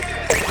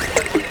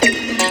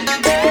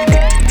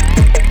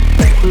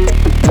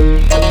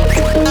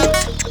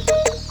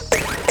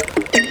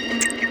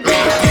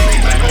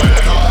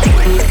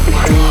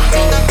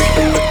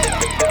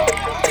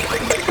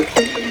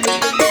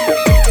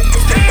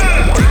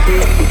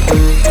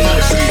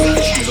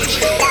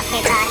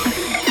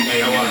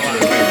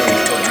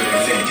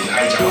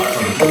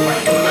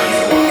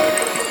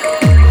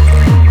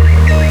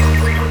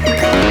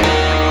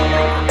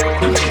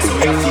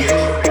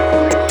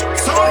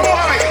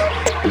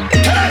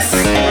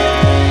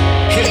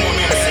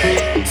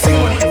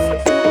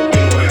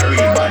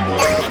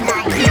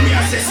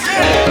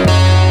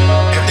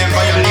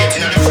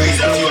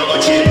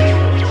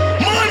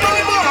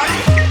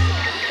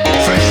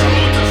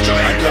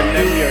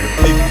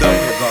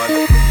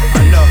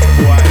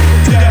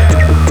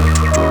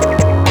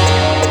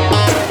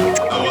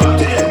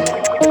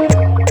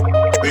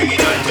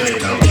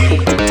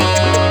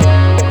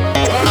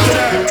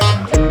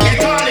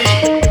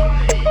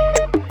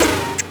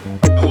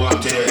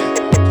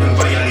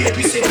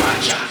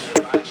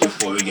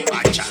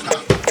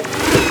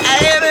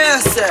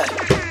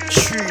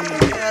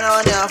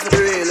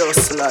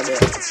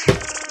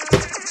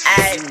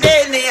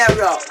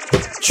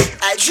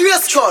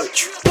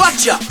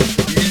 Watch out!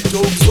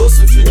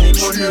 Hustle for the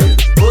money,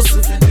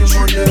 hustle for the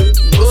money,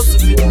 hustle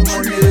for the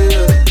money.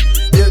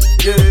 Yeah,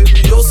 yeah,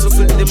 hustle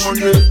for the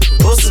money,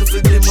 hustle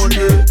for the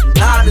money.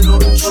 Nah, they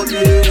not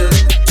funny.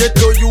 Get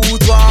to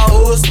youth a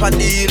house pan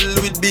deal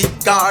with big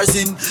cars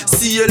in.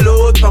 See a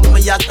load from my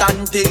yacht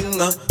and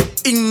thing.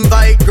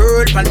 Invite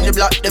girl pan the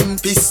block, them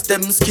piss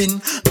them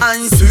skin.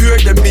 And swear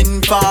them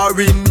in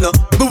foreign.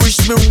 Me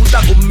wish me woulda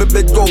come me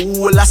bed go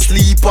whole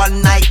asleep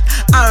one night.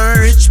 And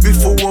rich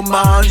before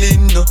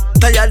morning.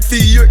 Tired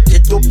fear,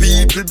 get to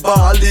people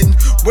balling.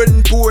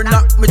 When poor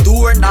knock me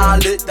door,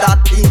 nah let that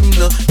in.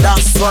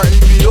 That's why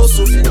me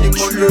hustle for the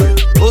money,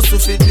 hustle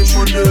for the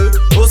money,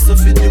 hustle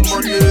for the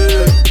money.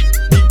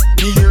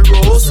 Me here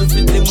go hustle for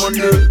the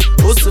money,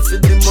 hustle for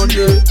the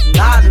money.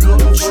 Nah, they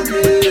don't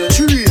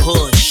funny.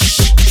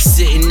 Hush,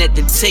 sitting at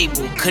the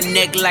table,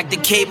 connect like the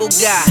cable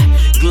guy.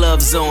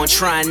 Gloves on,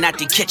 trying not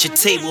to catch a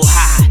table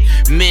high.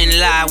 Men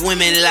lie,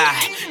 women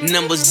lie,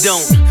 numbers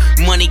don't.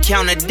 Money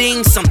counter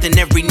ding, something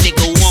every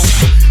nigga want.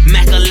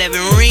 Mac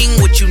 11 ring,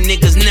 what you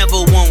niggas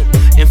never want.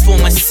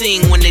 Informer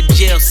sing when the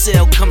jail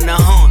cell come to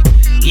haunt.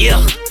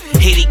 Yeah,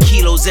 80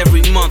 kilos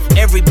every month,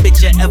 every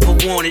bitch I ever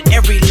wanted.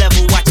 Every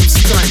level, watch him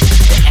stunt.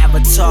 The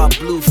avatar,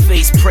 blue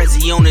face,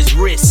 Prezi on his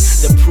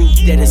wrist. The proof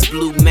that it's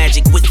blue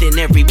magic within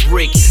every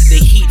brick. The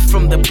heat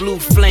from the blue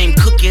flame,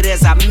 cook it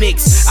as I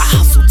mix. I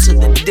hustle to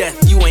the death,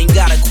 you ain't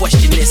gotta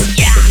question this.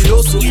 Yeah.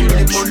 Hustle for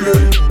the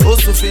money,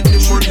 hustle for the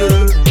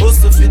money,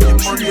 hustle for the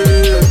money.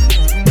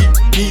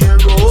 Me here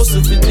go hustle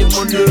for the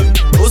money,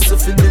 hustle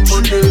for the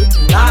money.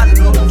 Nah, they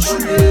don't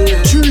funny.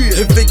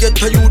 If they get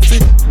a youth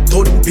fit,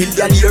 turn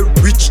billionaire,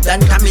 rich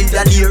than a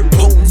millionaire.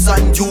 Pounds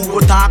and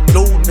euro talk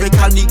loud, make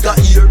a nigga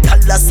hear.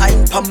 Dollar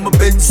sign from my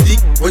Benz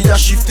stick, where you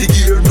shift the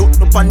gear.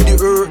 Nothing up on the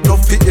earth,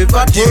 nothing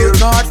ever dear.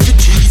 Work hard for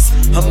cheese,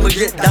 I'ma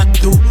get that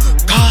too.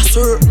 Cause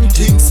certain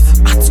things,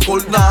 at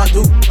school nah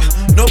do.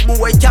 No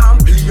boy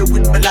can't play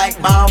with me like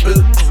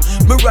marble.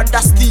 Me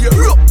rather stay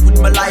up with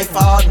my life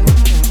on.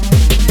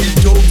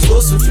 Jokes,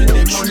 hustle for the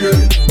money,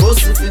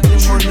 hustle for the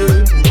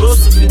money,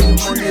 hustle for the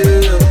money.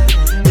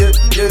 Yeah,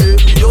 yeah,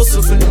 we hustle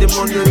for the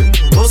money,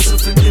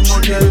 hustle for the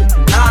money.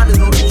 Nah, they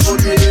don't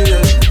funny.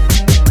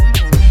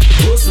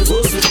 Hustle,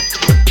 hustle,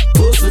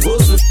 hustle,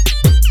 hustle,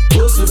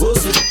 hustle,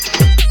 hustle.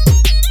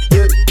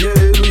 Yeah,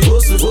 yeah, we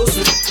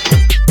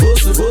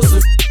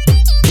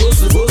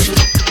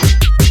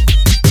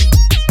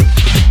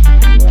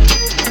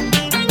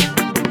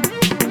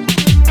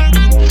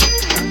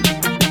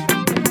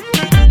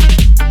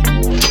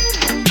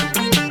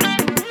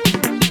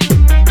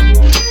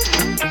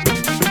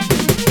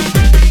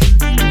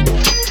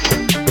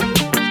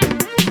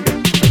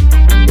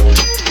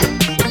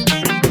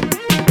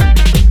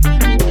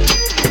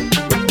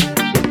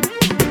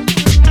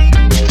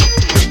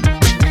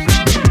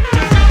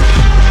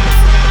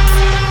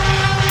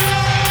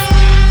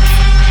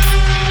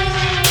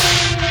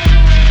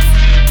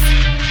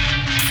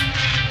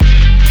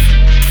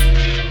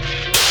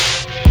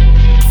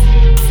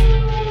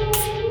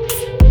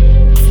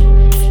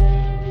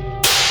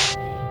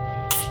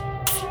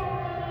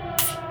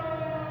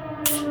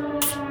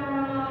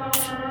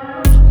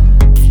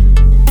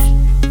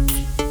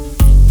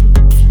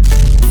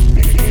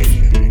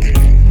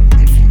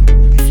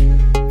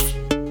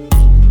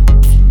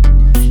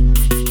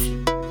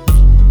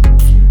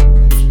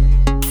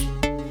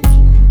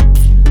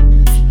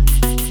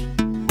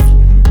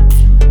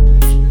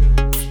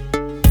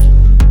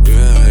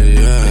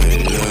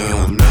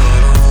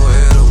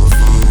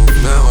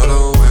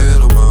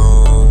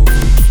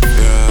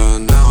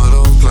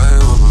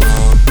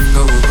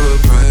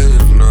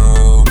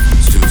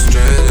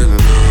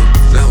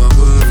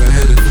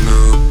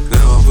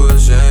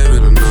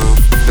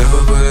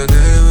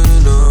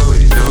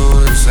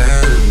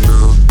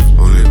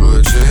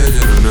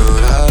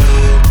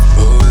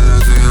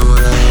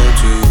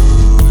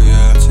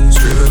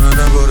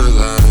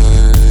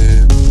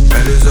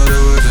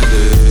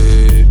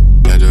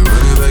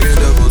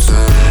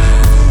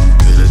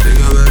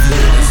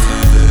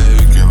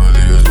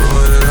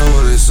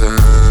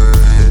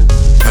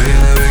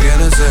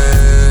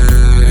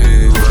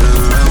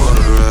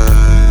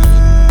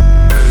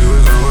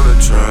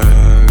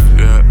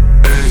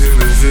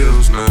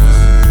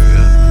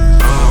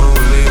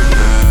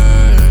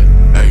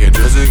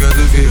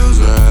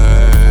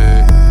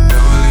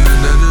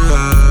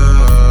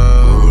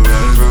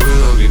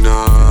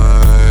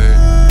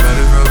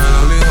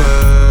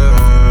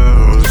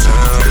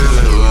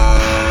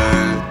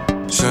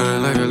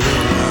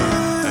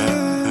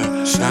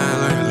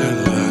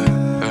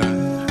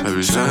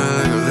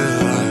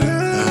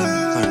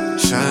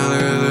Shine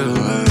like a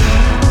little light.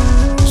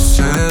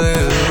 Shine like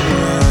a little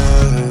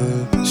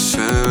light.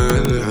 Shine like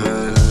a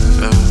little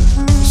light.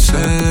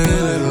 Shine like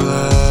a little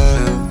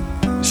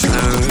light.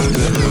 Shine like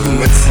a little light.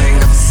 One thing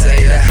I have to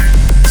say that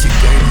you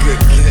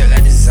got good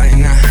like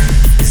designer.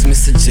 It's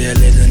Mr. J,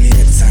 little need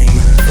a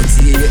timer.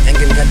 OTA, you ain't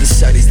gonna got the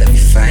shorties that be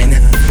fine.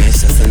 Man,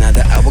 just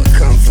another hour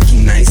come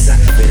fucking nicer.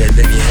 Better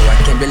than you, I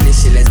can't believe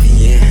she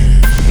lesbian.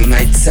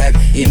 My type,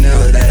 you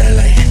know that I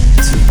like.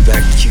 Two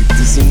back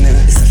cuties, you know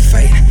it's a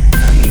fight.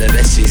 Under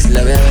the streets,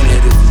 love it when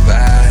you do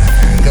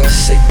vibe. Go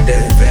shake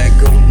that back,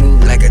 go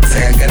move like a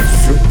tag. Got a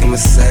fruit in my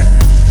sack.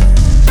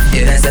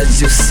 Yeah, that's a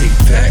juicy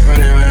pack.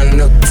 Running around,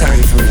 no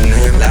time for a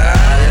name.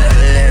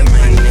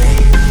 My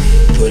name.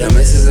 Put a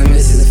missus and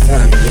missus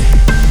family.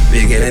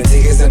 Bigger than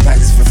tickets and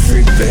pockets for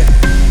free, bet.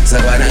 So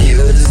why don't you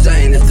just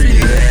join the 3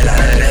 bet?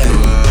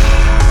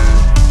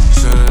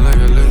 Shine like a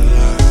little light. Shine like a little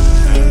light.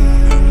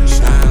 Baby,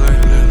 shine like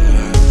a little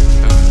light.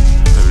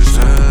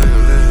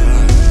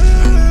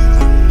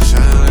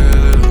 Shine like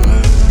a little light. Shine like a little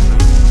light.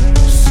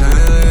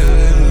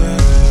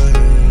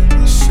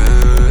 Shine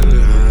like a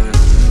little light.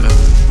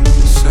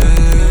 Shine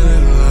like a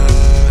little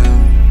light.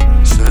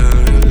 Shine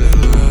like a little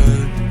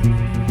light.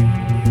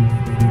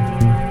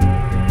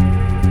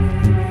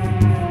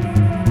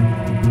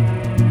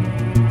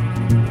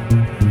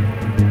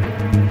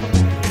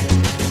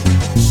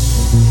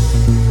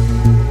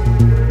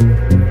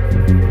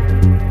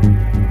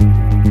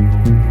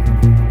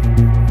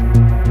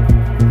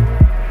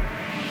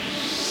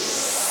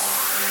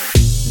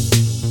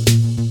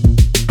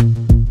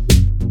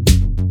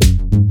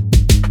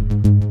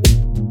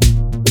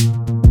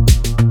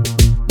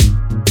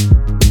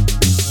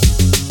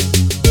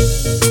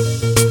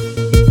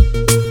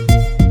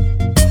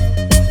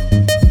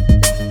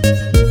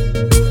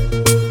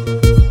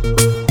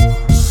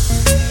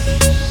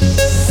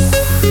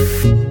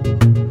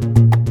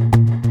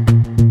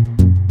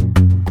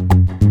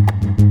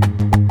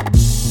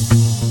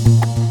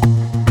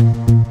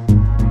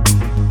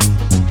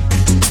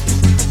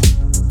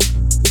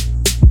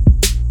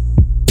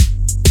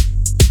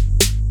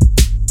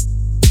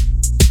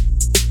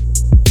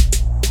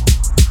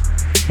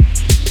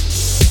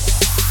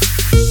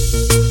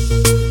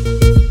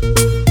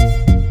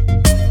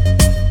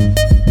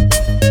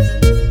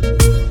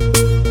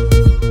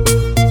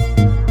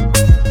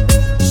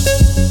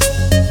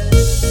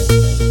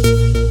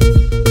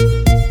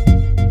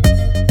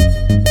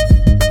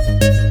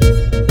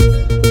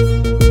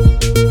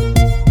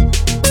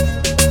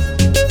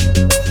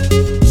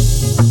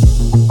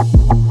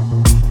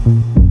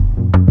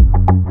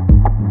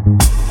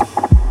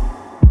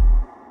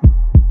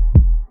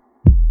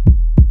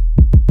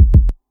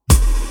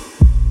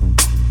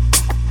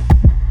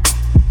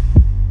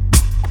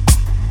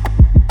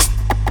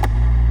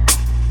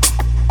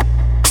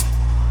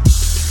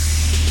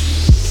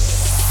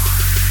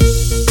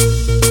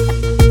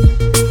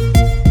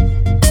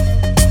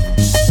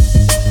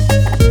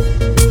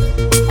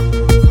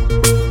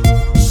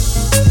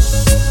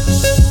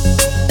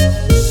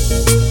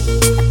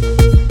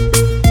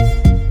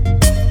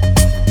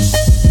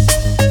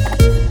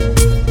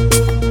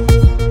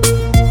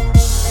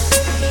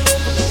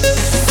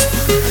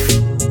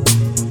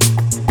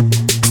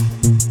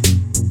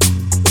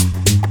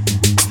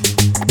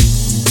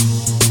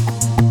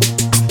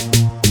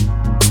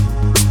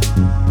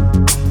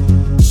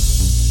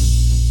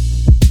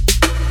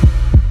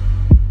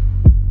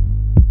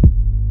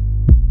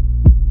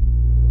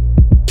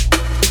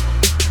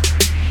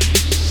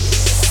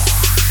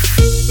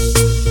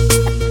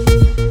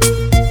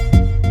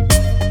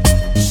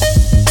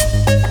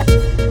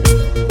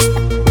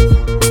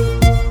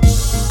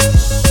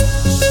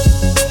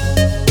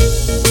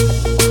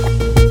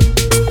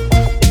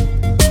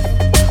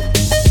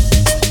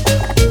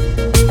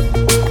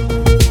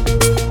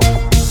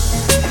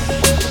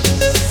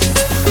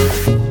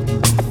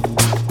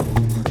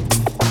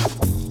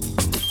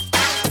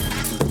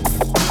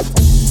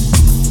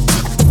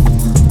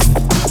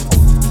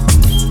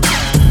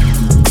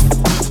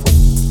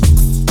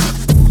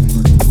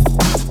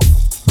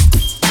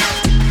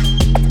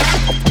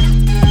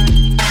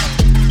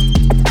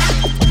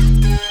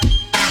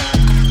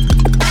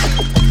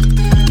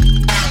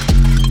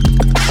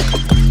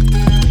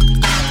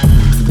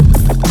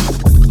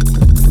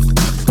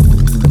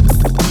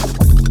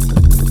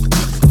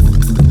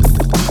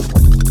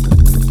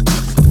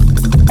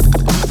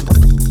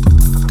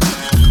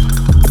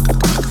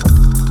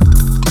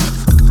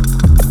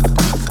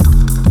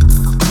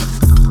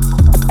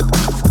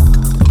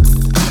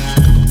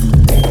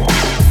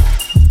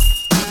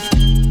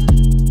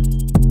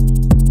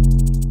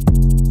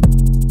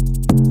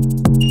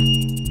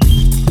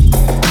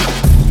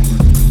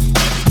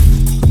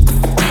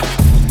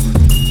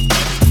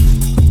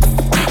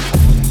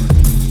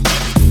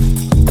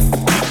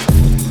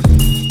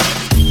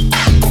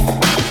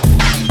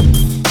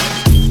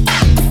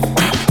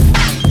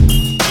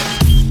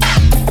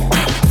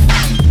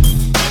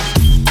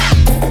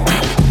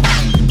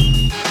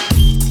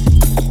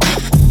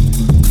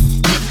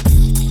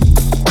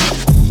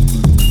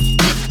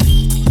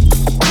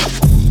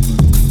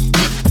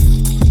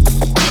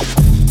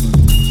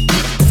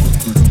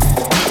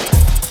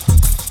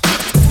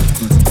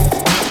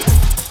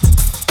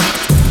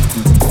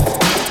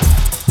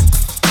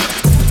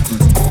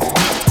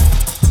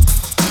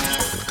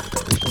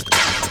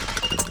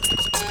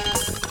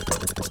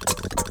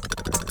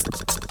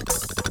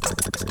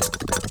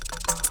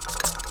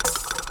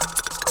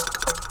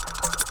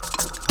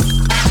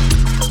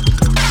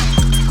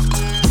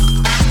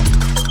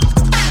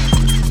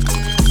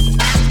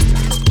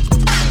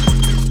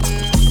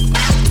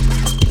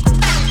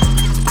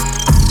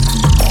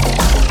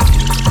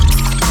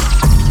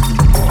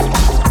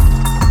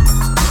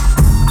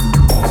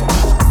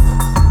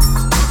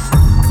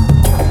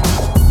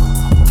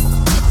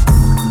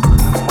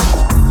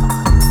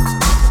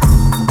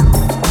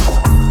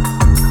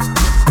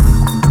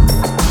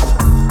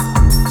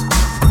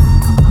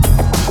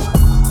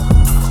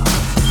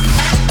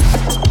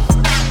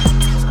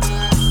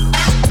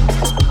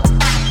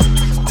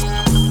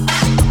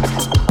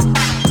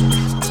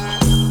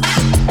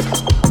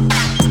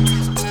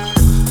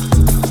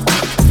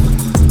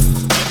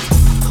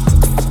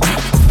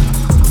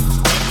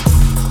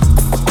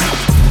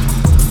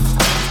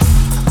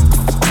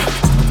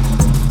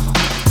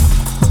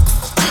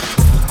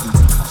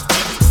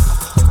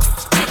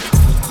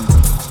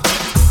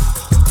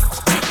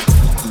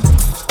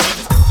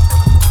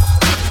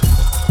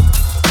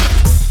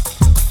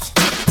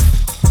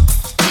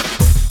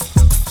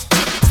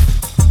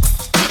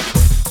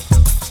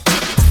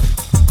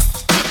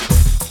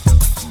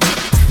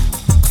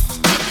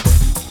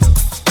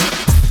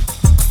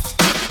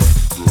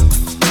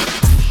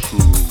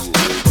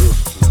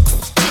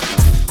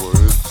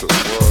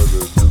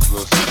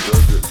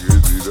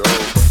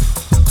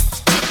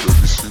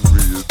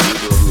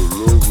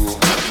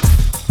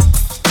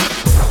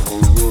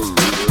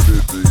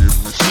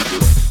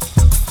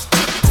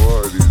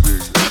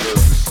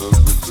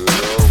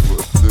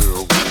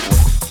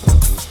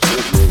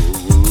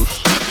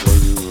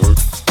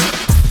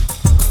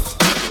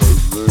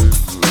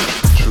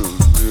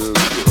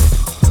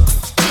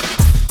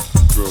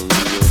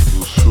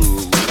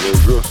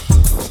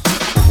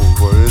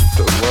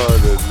 puta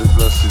madre,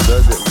 de la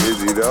ciudad que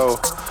he tirado.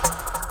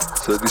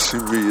 Salí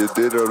sin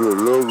billetera a lo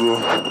loco.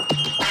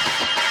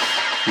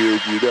 Y he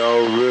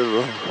tirado,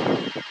 perro.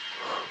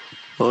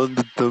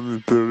 ¿Dónde está mi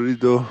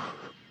perrito?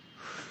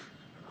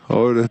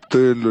 Ahora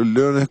estoy en Los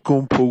Leones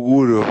con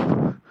Pocuro.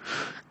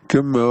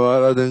 Que me va,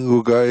 la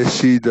tengo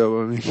cabecita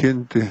para mi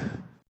gente.